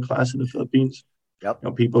class to middle class in the Philippines.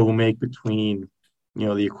 People who make between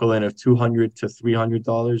the equivalent of $200 to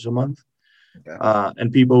 $300 a month,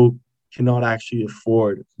 and people cannot actually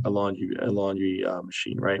afford a laundry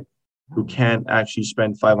machine, right? Who can't actually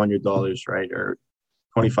spend $500, right, or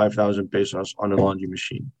 25,000 pesos on a laundry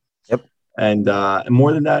machine. And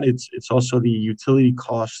more than that, it's also the utility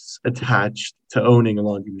costs attached to owning a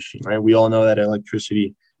laundry machine, right? We all know that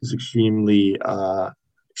electricity is extremely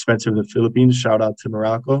expensive in the Philippines. Shout out to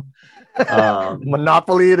Morocco.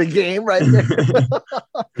 Monopoly of the game right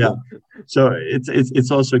there. So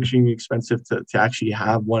it's also extremely expensive to actually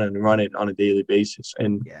have one and run it on a daily basis.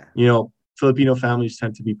 And Filipino families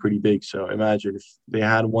tend to be pretty big. So imagine if they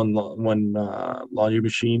had one laundry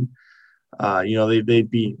machine, they'd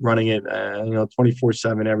be running it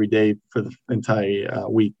 24/7 every day for the entire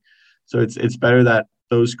week. So it's better that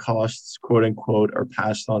those costs, quote unquote, are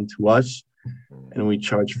passed on to us, and we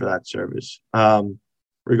charge for that service.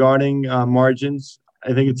 Regarding margins,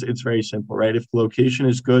 I think it's very simple, right? If the location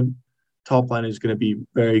is good, top line is going to be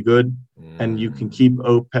very good, and you can keep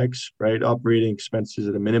OPEX, right, operating expenses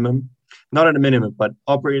at a minimum. Not at a minimum, but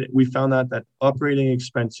we found out that operating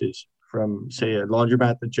expenses from, say, a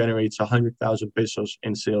laundromat that generates 100,000 pesos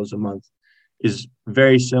in sales a month is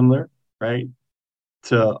very similar, right,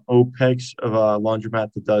 to OPEX of a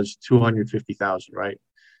laundromat that does 250,000, right?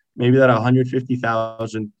 Maybe that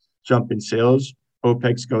 150,000 jump in sales,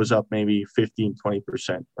 OPEX goes up maybe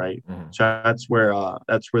 15-20%, right? So that's where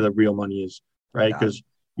the real money is, right? Because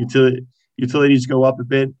utilities go up a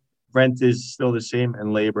bit, rent is still the same,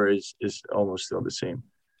 and labor is almost still the same.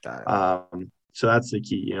 So that's the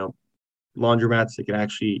key. Laundromats that can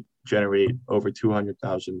actually generate over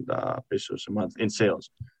 200,000 pesos a month in sales.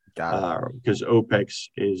 because OPEX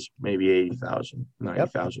is maybe 80,000,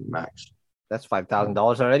 90,000 max. That's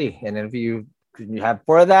 $5,000 already. And then if you have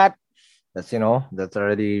 4 of that, that's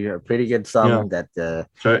already a pretty good sum.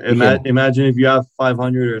 So imagine if you have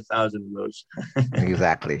 500 or 1,000 of those.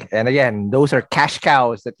 Exactly. And again, those are cash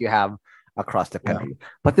cows that you have across the country.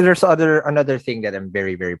 But there's another thing that I'm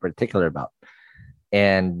very, very particular about.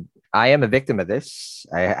 And I am a victim of this.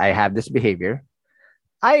 I have this behavior.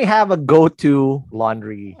 I have a go-to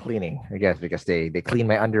laundry cleaning, I guess, because they clean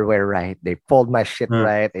my underwear right. They fold my shit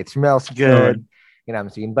right. It smells good. You know what I'm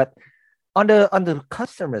saying? But on the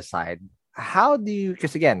customer side, how do you,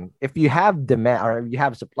 because again, if you have demand or you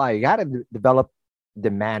have supply, you got to develop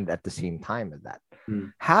demand at the same time as that.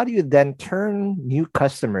 How do you then turn new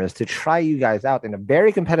customers to try you guys out in a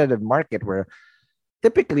very competitive market where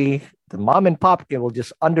typically the mom and pop will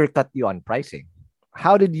just undercut you on pricing?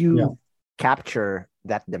 How did you capture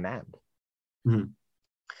that demand?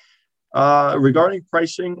 Regarding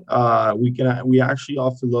pricing, we actually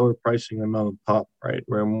offer lower pricing than mom and pop, right?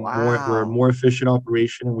 We're a more efficient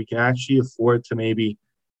operation, and we can actually afford to maybe,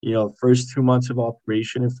 first 2 months of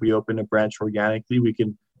operation, if we open a branch organically, we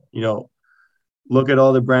can, look at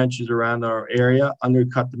all the branches around our area,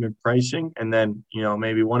 undercut them in pricing, and then,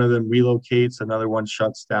 maybe one of them relocates, another one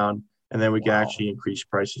shuts down, and then we can actually increase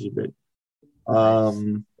prices a bit.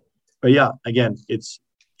 But yeah, again, it's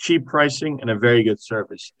cheap pricing and a very good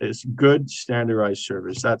service. It's good standardized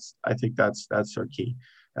service. I think that's our key.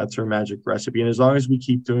 That's our magic recipe. And as long as we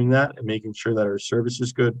keep doing that and making sure that our service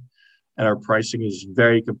is good and our pricing is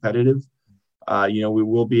very competitive, we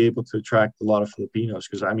will be able to attract a lot of Filipinos.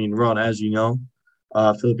 Because Ron, as you know,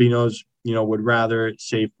 Filipinos, would rather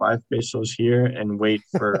save 5 pesos here and wait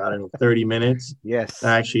for 30 minutes. Yes, than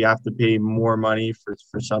actually have to pay more money for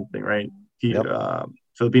something, right?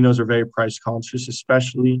 Filipinos are very price conscious,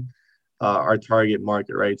 especially our target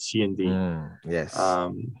market, right? C and D. Yes.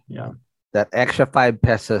 That extra 5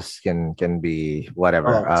 pesos can be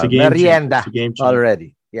whatever. It's a game merienda it's a game changer.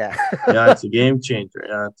 Already. Yeah. Yeah, it's a game changer.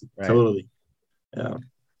 Yeah, right. Totally. Yeah.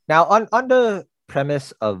 Now, on the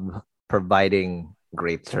premise of providing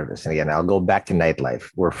great service, and again, I'll go back to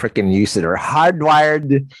nightlife. We're freaking used to it. We're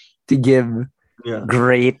hardwired to give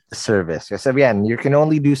great service. Because again, you can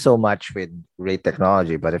only do so much with great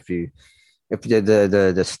technology. But if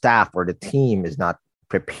the staff or the team is not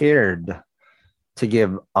prepared to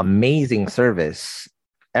give amazing service,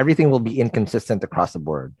 everything will be inconsistent across the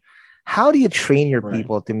board. How do you train your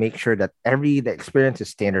people to make sure that the experience is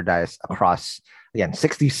standardized across, again,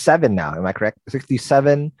 67 now? Am I correct?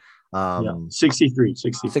 67.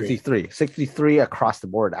 63 across the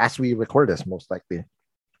board as we record this. Most likely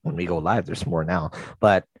when we go live, there's more now.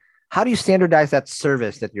 But how do you standardize that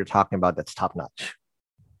service that you're talking about that's top notch?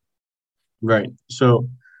 Right. So,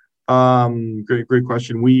 great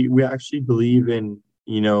question. We actually believe in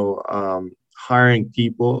hiring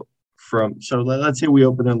people from. So let's say we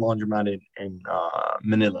open a laundromat in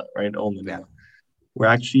Manila, right? Old Manila. Yeah. We're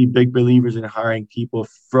actually big believers in hiring people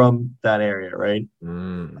from that area, right?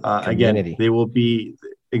 Again, they will be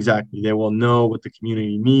they will know what the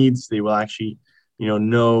community needs. They will actually,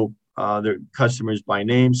 know their customers by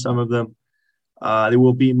name. Some of them, they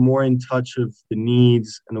will be more in touch of the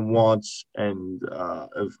needs and the wants and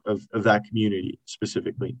of that community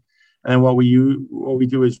specifically. And what we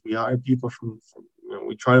do is we hire people from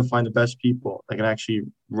we try to find the best people that can actually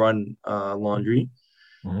run laundry.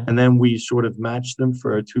 And then we sort of match them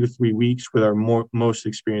for 2 to 3 weeks with our most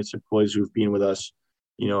experienced employees who've been with us,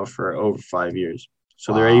 for over 5 years.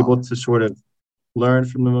 So they're able to sort of learn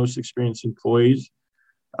from the most experienced employees,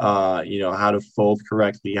 how to fold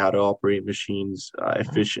correctly, how to operate machines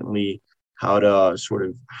efficiently, how to sort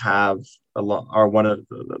of have one of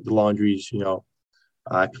the laundries,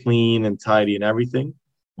 clean and tidy and everything.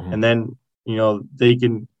 And then, they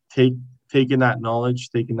can taking that knowledge,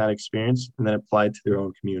 taking that experience, and then apply it to their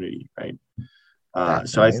own community, right?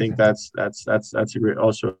 So amazing. I think that's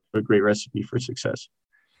also a great recipe for success.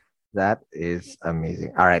 That is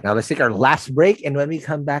amazing. All right, now let's take our last break, and when we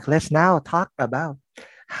come back, let's now talk about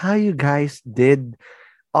how you guys did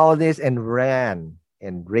all this and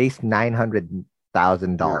raised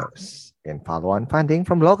 $900,000 in follow-on funding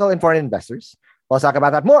from local and foreign investors. We'll talk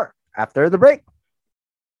about that more after the break.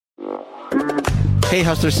 Hey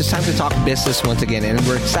Hustlers, it's time to talk business once again, and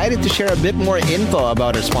we're excited to share a bit more info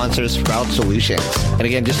about our sponsor, Sprout Solutions. And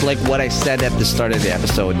again, just like what I said at the start of the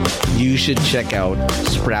episode, you should check out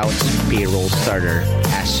Sprout's Payroll Starter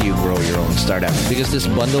as you grow your own startup. Because this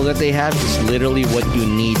bundle that they have is literally what you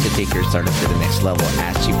need to take your startup to the next level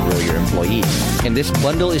as you grow your employees. And this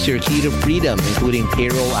bundle is your key to freedom, including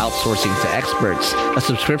payroll outsourcing to experts, a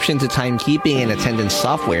subscription to timekeeping and attendance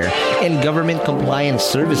software, and government compliance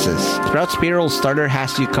services. Sprout's Payroll Starter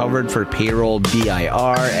has you covered for payroll, BIR,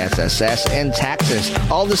 SSS, and taxes.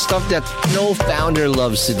 All the stuff that no founder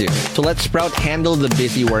loves to do. So let Sprout handle the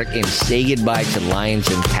busy work and say goodbye to lines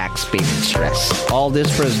and tax payment stress. All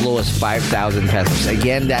this for as low as 5,000 pesos.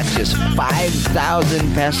 Again, that's just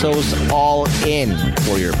 5,000 pesos all in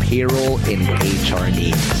for your payroll and HR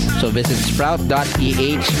needs. So visit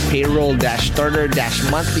sprout.ph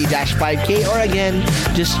payroll-starter-monthly-5K, or again,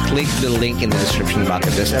 just click the link in the description box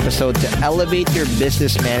of this episode to elevate your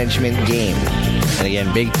business management game. And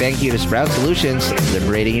again, big thank you to Sprout Solutions,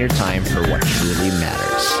 liberating your time for what truly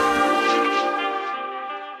matters.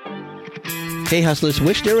 Hey Hustlers,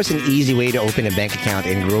 wish there was an easy way to open a bank account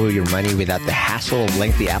and grow your money without the hassle of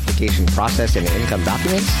lengthy application process and income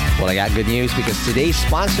documents? Well, I got good news because today's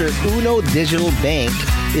sponsor, Uno Digital Bank,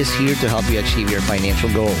 is here to help you achieve your financial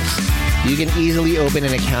goals. You can easily open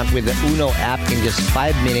an account with the Uno app in just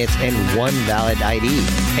 5 minutes and one valid ID.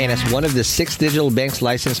 And as one of the 6 digital banks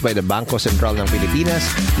licensed by the Bangko Sentral ng Pilipinas,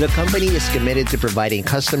 the company is committed to providing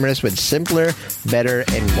customers with simpler, better,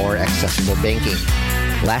 and more accessible banking.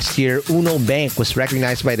 Last year, Uno Bank was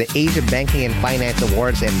recognized by the Asia Banking and Finance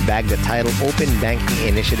Awards and bagged the title Open Banking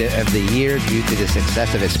Initiative of the Year due to the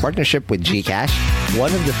success of its partnership with GCash,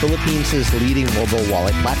 one of the Philippines' leading mobile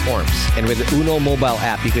wallet platforms. And with the Uno mobile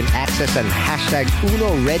app, you can access an hashtag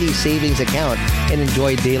Uno Ready savings account and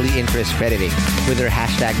enjoy daily interest crediting. With their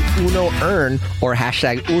hashtag Uno Earn or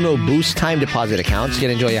hashtag Uno Boost time deposit accounts, you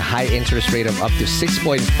can enjoy a high interest rate of up to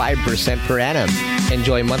 6.5% per annum.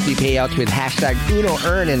 Enjoy monthly payouts with hashtag Uno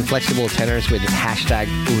Earn and flexible tenors with hashtag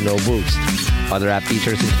Uno Boost. Other app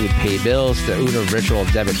features include pay bills, the Uno Virtual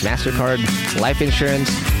Debit MasterCard, life insurance,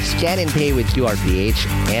 scan and pay with QRPH,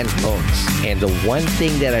 and phones. And the one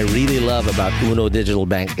thing that I really love about Uno Digital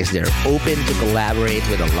Bank is they're open to collaborate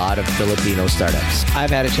with a lot of Filipino startups. I've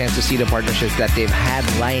had a chance to see the partnerships that they've had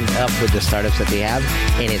lined up with the startups that they have,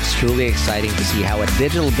 and it's truly exciting to see how a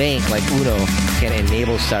digital bank like Uno can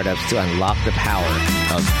enable startups to unlock the power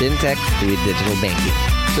of fintech through digital banking.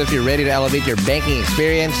 So if you're ready to elevate your banking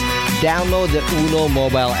experience, download the Uno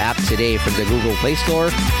mobile app today from the Google Play Store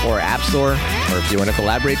or App Store. Or if you want to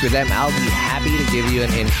collaborate with them, I'll be happy to give you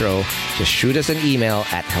an intro. Just shoot us an email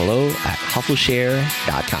at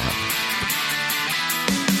hello@hustleshare.com.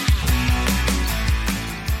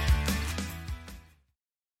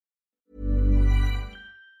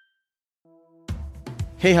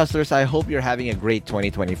 Hey Hustlers, I hope you're having a great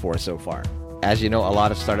 2024 so far. As you know, a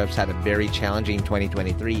lot of startups had a very challenging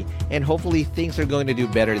 2023, and hopefully things are going to do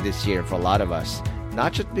better this year for a lot of us.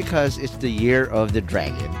 Not just because it's the year of the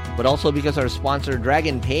dragon, but also because our sponsor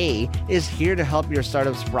Dragon Pay is here to help your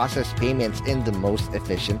startups process payments in the most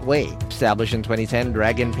efficient way. Established in 2010,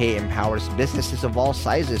 Dragon Pay empowers businesses of all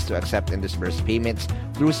sizes to accept and disburse payments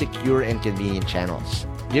through secure and convenient channels,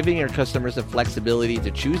 giving your customers the flexibility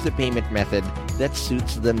to choose the payment method that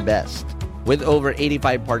suits them best. With over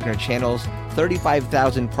 85 partner channels,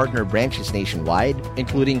 35,000 partner branches nationwide,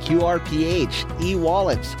 including QRPH,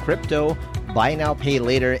 e-wallets, crypto, buy now, pay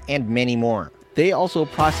later, and many more. They also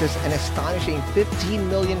process an astonishing 15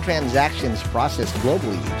 million transactions processed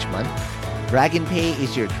globally each month. Dragon Pay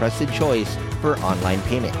is your trusted choice for online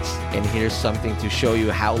payments. And here's something to show you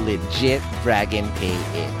how legit Dragon Pay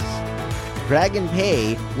is. Dragon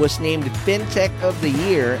Pay was named FinTech of the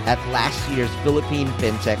Year at last year's Philippine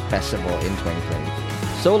FinTech Festival in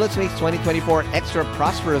 2023. So let's make 2024 extra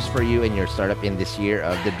prosperous for you and your startup in this year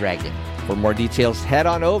of the Dragon. For more details, head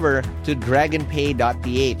on over to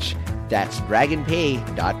dragonpay.ph. That's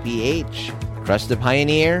dragonpay.ph. Trust the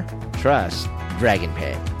pioneer, trust Dragon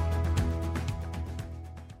Pay.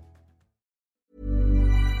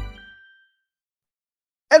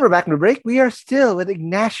 And we're back from the break. We are still with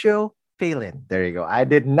Ignacio Phelan. There you go. I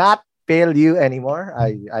did not fail you anymore.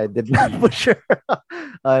 I did not push her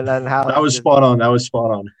on how. That was spot on. That was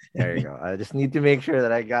spot on. There you go. I just need to make sure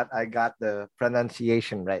that I got the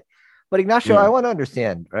pronunciation right. But Ignacio, I want to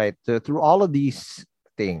understand, right? So through all of these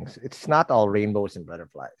things, it's not all rainbows and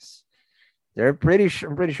butterflies. I'm pretty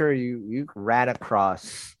sure you ran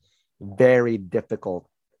across very difficult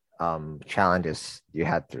challenges you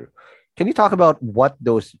had through. Can you talk about what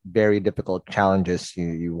those very difficult challenges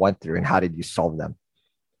you went through and how did you solve them?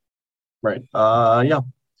 Right. Yeah.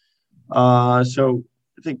 So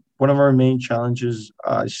I think one of our main challenges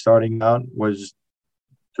starting out was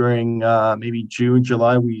during maybe June,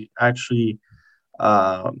 July. We actually,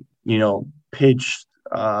 pitched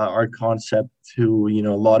our concept to,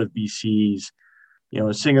 a lot of VCs,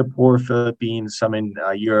 Singapore, Philippines, some in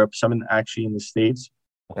Europe, some actually in the States.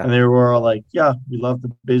 Okay. And they were all like, yeah, we love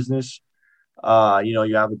the business.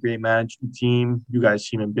 You have a great management team. You guys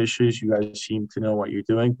seem ambitious. You guys seem to know what you're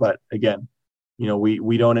doing. But again,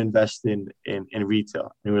 we don't invest in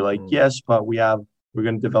retail. And we're like, yes, but we're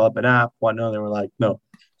going to develop an app. Whatnot. And we're like, no.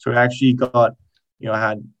 So we actually got,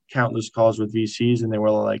 had countless calls with VCs, and they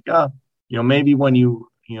were like, maybe when you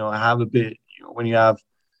have a bit, when you have,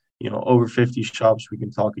 over 50 shops, we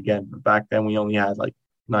can talk again. But back then we only had like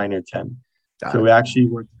 9 or 10. So we actually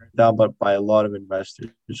were turned down by a lot of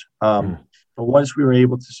investors. But once we were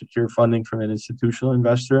able to secure funding from an institutional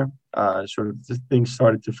investor, sort of things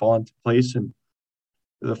started to fall into place, and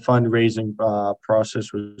the fundraising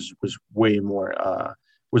process was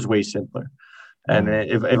way simpler. And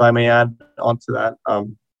if I may add onto that,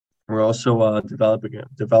 we're also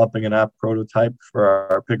developing an app prototype for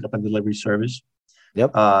our pickup and delivery service.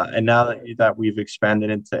 Yep. And now that we've expanded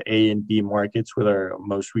into A and B markets with our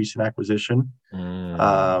most recent acquisition,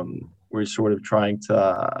 we're sort of trying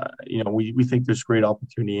to, we think there's great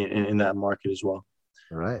opportunity in that market as well.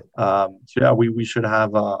 All right. So yeah, we should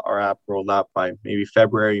have our app rolled out by maybe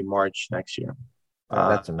February, March next year.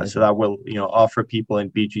 That's amazing. So that will, offer people in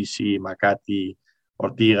BGC, Makati,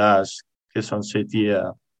 Ortigas, Quezon City,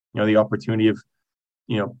 the opportunity of,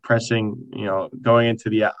 pressing, going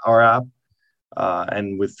into our app,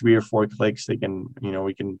 and with 3 or 4 clicks, they can,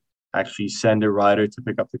 we can actually send a rider to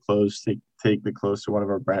pick up the clothes, take the clothes to one of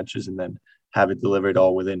our branches, and then have it delivered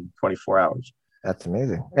all within 24 hours. That's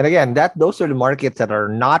amazing. And again, those are the markets that are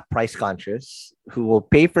not price conscious, who will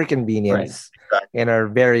pay for convenience, right, exactly, and are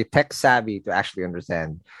very tech savvy to actually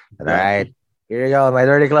understand. Exactly. All right, here you go, my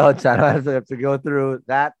dirty clothes. I don't have to go through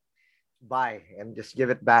that. Buy and just give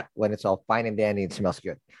it back when it's all fine and dandy and smells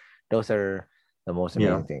good. Those are the most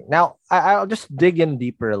amazing thing. Now, I'll just dig in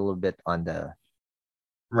deeper a little bit on the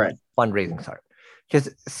fundraising side, because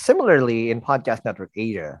similarly in Podcast Network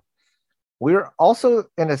Asia, we're also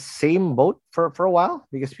in the same boat for a while,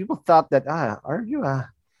 because people thought that, are you a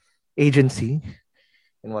agency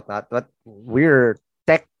and whatnot? But we're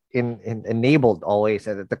tech enabled always.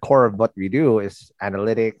 And at the core of what we do is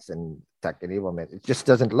analytics and tech enablement. It just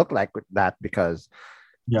doesn't look like that, because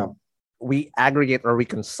we aggregate or we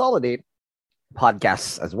consolidate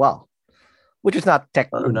podcasts as well, which is not tech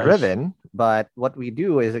driven. But what we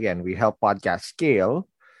do is, again, we help podcasts scale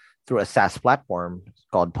through a SaaS platform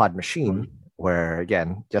called Pod Machine, where,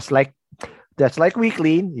 again, just like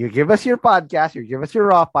Weekly, you give us your podcast, you give us your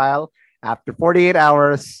raw file. After 48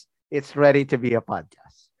 hours, it's ready to be a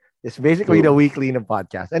podcast. It's basically the Weekly in a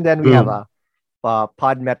podcast. And then we have a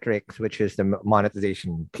Podmetrics, which is the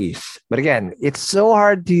monetization piece. But again, it's so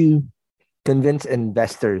hard to convince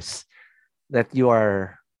investors that you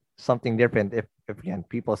are something different if again,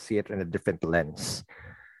 people see it in a different lens.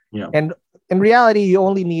 Yeah. And in reality, you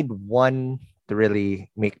only need one to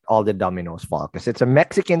really make all the dominoes fall, because it's a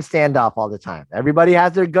Mexican standoff all the time. Everybody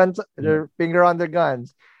has their guns, their finger on their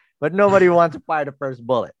guns, but nobody wants to fire the first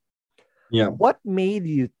bullet. Yeah. What made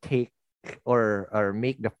you take or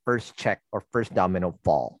make the first check or first domino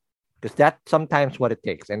fall? Because that's sometimes what it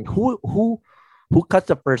takes. And who cuts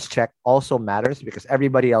the first check also matters, because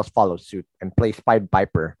everybody else follows suit and plays Pied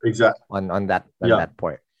Piper exactly on that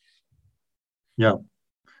point. Yeah.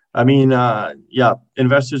 I mean,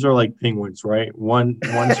 investors are like penguins, right? Once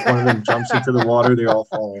one of them jumps into the water, they all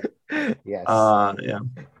follow. Yes. Yeah.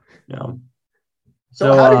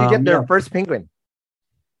 So how did you get their first penguin?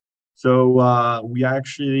 So we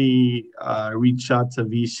actually reached out to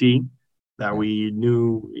VC that we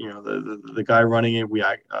knew, the guy running it.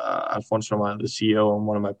 Alfonso, the CEO and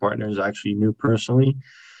one of my partners, actually knew personally.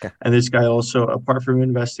 Okay. And this guy also, apart from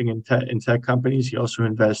investing in tech companies, he also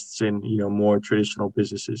invests in more traditional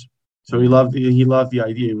businesses. So he loved the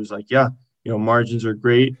idea. He was like, margins are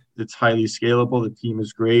great. It's highly scalable. The team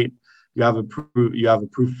is great. You have a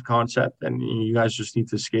proof of concept, and you guys just need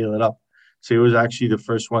to scale it up. So he was actually the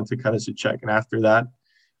first one to cut us a check, and after that,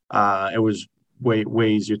 it was way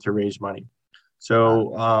easier to raise money.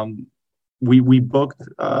 So we booked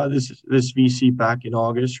this VC back in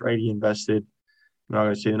August, right? He invested. I'm not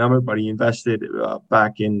going to say the number, but he invested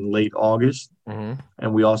back in late August,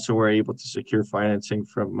 and we also were able to secure financing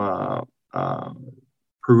from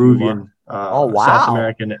Peruvian, South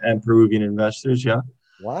American and Peruvian investors. Yeah.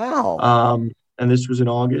 Wow. And this was in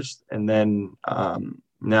August, and then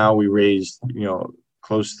now we raised,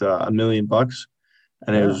 close to $1 million,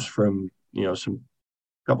 and it was from some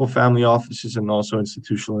couple family offices and also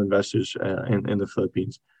institutional investors in the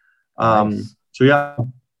Philippines. Nice. So yeah,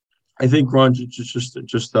 I think Ron,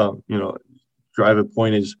 just drive a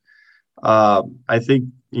point is, I think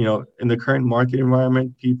in the current market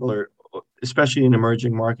environment, people are, especially in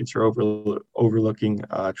emerging markets, are overlooking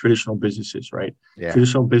traditional businesses, right? Yeah.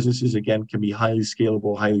 Traditional businesses, again, can be highly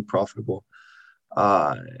scalable, highly profitable,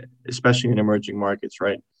 especially in emerging markets,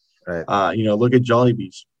 right? Right. Look at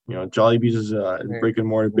Jollibee's. Jollibee's is a brick and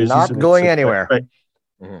mortar business, Not going anywhere. Right.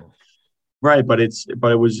 Mhm. Right, but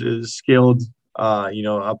it was scaled,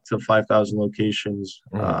 up to 5,000 locations.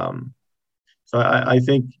 So I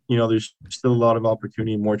think there's still a lot of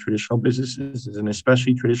opportunity in more traditional businesses, and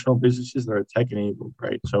especially traditional businesses that are tech enabled,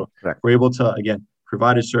 right? So we're able to again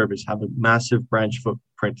provide a service, have a massive branch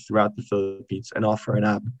footprint throughout the Philippines, and offer an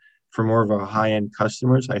app for more of our high end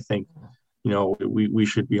customers. I think we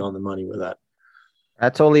should be on the money with that. I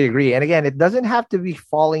totally agree. And again, it doesn't have to be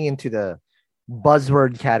falling into the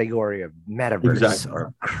buzzword category of metaverse or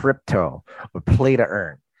crypto or play to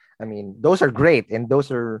earn. I mean, those are great, and those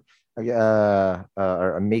are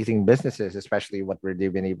amazing businesses, especially what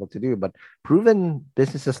they've been able to do. But proven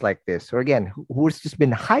businesses like this, or again, who's just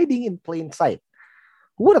been hiding in plain sight.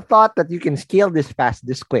 Who would have thought that you can scale this fast,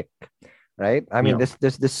 this quick, right? I mean, this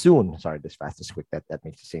soon. Sorry, this fast, this quick. That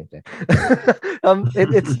makes the same thing.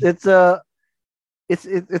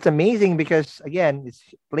 It's amazing because again, it's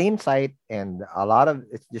plain sight, and a lot of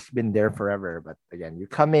it's just been there forever. But again, you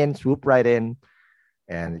come in, swoop right in,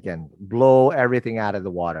 and again, blow everything out of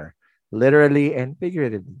the water, literally and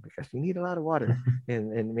figuratively, because you need a lot of water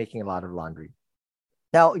in making a lot of laundry.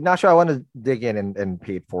 Now, Ignacio, I want to dig in and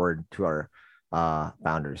pay it forward to our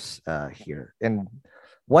founders here. And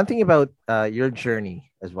one thing about your journey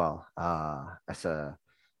as well, as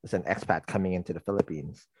an expat coming into the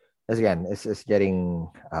Philippines, again, it's getting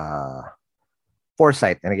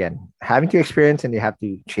foresight, and again, having to experience, and you have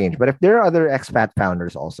to change. But if there are other expat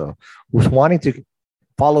founders also who's wanting to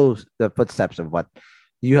follow the footsteps of what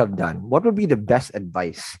you have done, what would be the best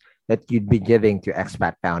advice that you'd be giving to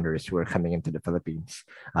expat founders who are coming into the Philippines,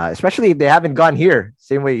 especially if they haven't gone here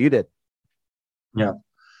same way you did? Yeah,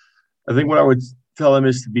 I think what I would tell them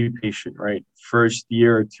is to be patient, right? First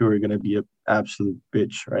year or two are going to be an absolute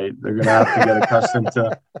bitch, right? They're going to have to get accustomed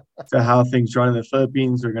to how things run in the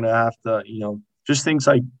Philippines. They're going to have to, just things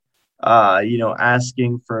like,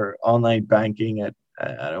 asking for online banking at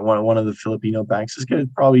one of the Filipino banks is going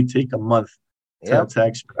to probably take a month to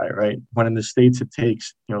expedite, right? When in the States it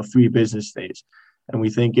takes, 3 business days. And we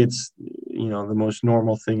think it's, the most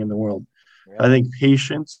normal thing in the world. I think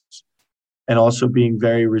patience and also being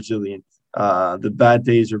very resilient. The bad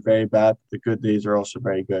days are very bad. The good days are also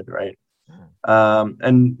very good, right?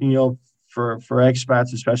 And for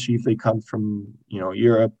expats, especially if they come from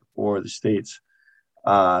Europe or the States,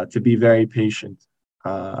 to be very patient,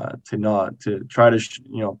 to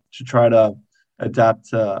try to adapt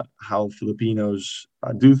to how Filipinos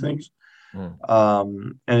do things,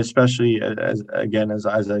 and especially as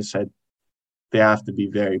I said, they have to be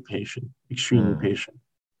very patient, extremely patient.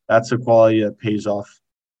 That's a quality that pays off,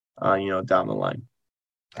 down the line.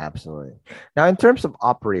 Absolutely. Now, in terms of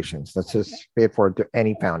operations, let's just pay it forward to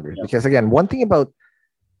any founder, because again, one thing about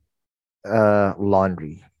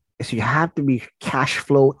laundry is you have to be cash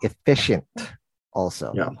flow efficient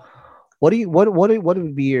also. Yeah. What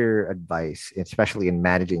would be your advice, especially in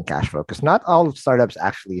managing cash flow? Because not all startups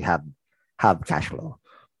actually have cash flow.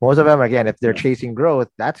 Most of them, again, if they're chasing growth,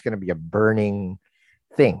 that's going to be a burning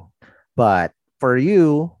thing. But for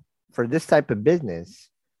you, for this type of business,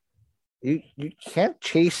 you can't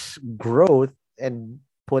chase growth and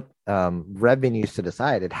put revenues to the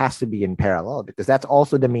side. It has to be in parallel, because that's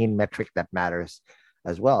also the main metric that matters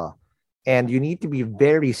as well. And you need to be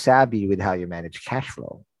very savvy with how you manage cash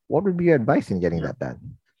flow. What would be your advice in getting that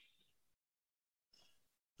done?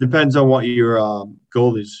 Depends on what your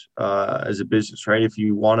goal is as a business, right? If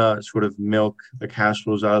you want to sort of milk the cash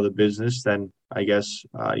flows out of the business, then I guess,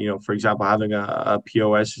 for example, having a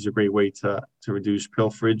POS is a great way to reduce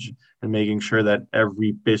pilferage and making sure that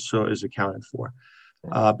every peso is accounted for.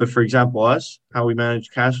 But for example, how we manage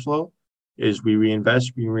cash flow is we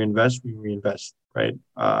reinvest, right?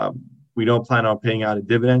 We don't plan on paying out a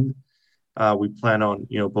dividend. We plan on,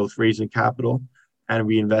 both raising capital and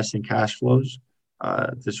reinvesting cash flows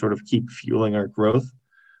to sort of keep fueling our growth.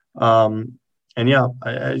 And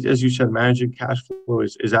as you said, managing cash flow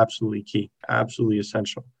is absolutely key, absolutely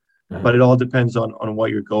essential. But it all depends on what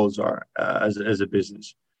your goals are as a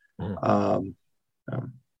business. All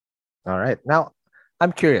right. Now,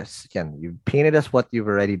 I'm curious. Again, you painted us what you've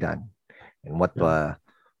already done and what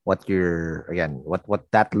what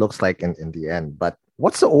what that looks like in the end. But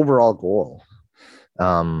what's the overall goal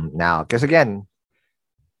now? Because again,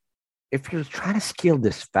 if you're trying to scale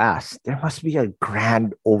this fast, there must be a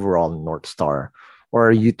grand overall North Star or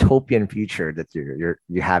a utopian future that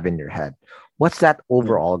you have in your head. What's that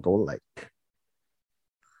overall goal like?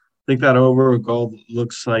 I think that overall goal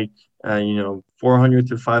looks like 400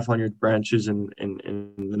 to 500 branches in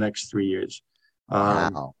the next 3 years.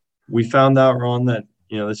 Wow. We found out, Ron, that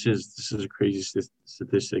this is a crazy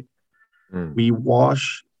statistic. We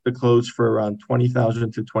wash the clothes for around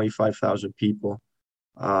 20,000 to 25,000 people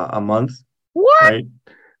a month. What? Right?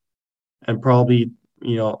 And probably,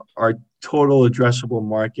 our total addressable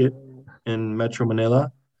market in Metro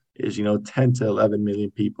Manila is 10 to 11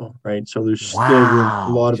 million people, right? So there's still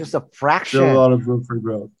room, just a fraction. Still a lot of room for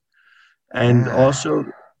growth. And also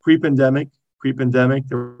pre-pandemic,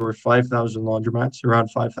 there were 5,000 laundromats,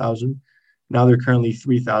 around 5,000. Now they're currently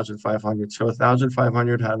 3,500. So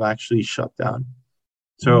 1,500 have actually shut down.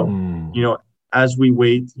 So, as we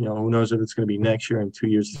wait, who knows if it's going to be next year, in 2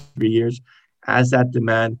 years, 3 years, as that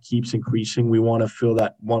demand keeps increasing, we want to fill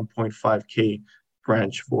that 1.5K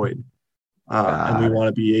branch void. And we want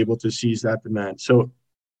to be able to seize that demand. So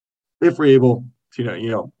if we're able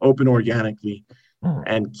to, open organically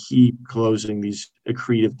and keep closing these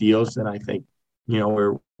accretive deals, then I think, we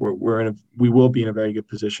will be in a very good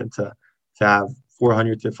position to have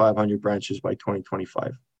 400 to 500 branches by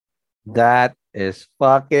 2025. That is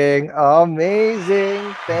fucking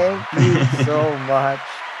amazing. Thank you so much,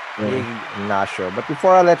 Ignacio. But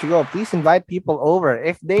before I let you go, please invite people over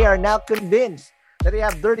if they are now convinced that they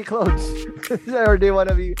have dirty clothes or they want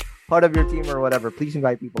to be part of your team or whatever. Please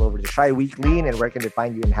invite people over to try WeClean, and where can they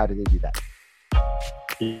find you and how do they do that?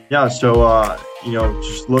 Yeah, so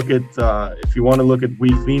just look at if you want to look at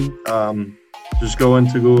WeClean, just go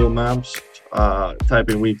into Google Maps, type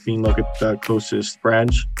in WeClean, look at the closest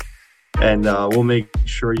branch, and we'll make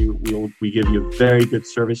sure we give you a very good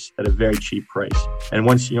service at a very cheap price. And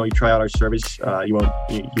once you try out our service, you won't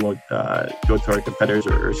go to our competitors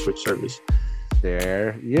or switch service.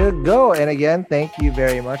 There you go. And again, thank you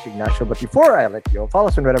very much, Ignacio. But before I let you go, follow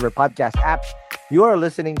us on whatever podcast app you are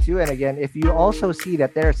listening to. And again, if you also see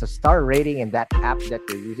that there's a star rating in that app that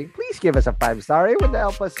you're using, please give us a 5-star. It would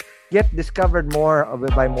help us get discovered more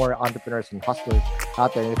by more entrepreneurs and hustlers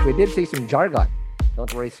out there. And if we did say some jargon,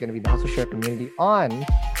 don't worry, it's going to be the Hustle Share community on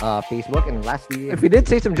Facebook. And lastly, if we did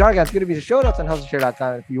say some jargon, it's going to be the show notes on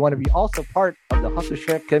hustleshare.com. If you want to be also part of the Hustle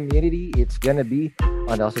Share community, it's going to be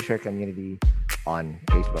on the Hustle Share community on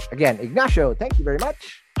Facebook. Again, Ignacio, thank you very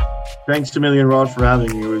much. Thanks a million, Ron, for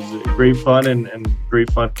having me. It was great fun and great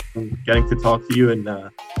fun getting to talk to you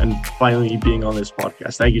and finally being on this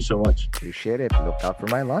podcast. Thank you so much. Appreciate it. Look out for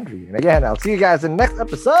my laundry. And again, I'll see you guys in the next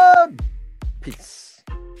episode. Peace.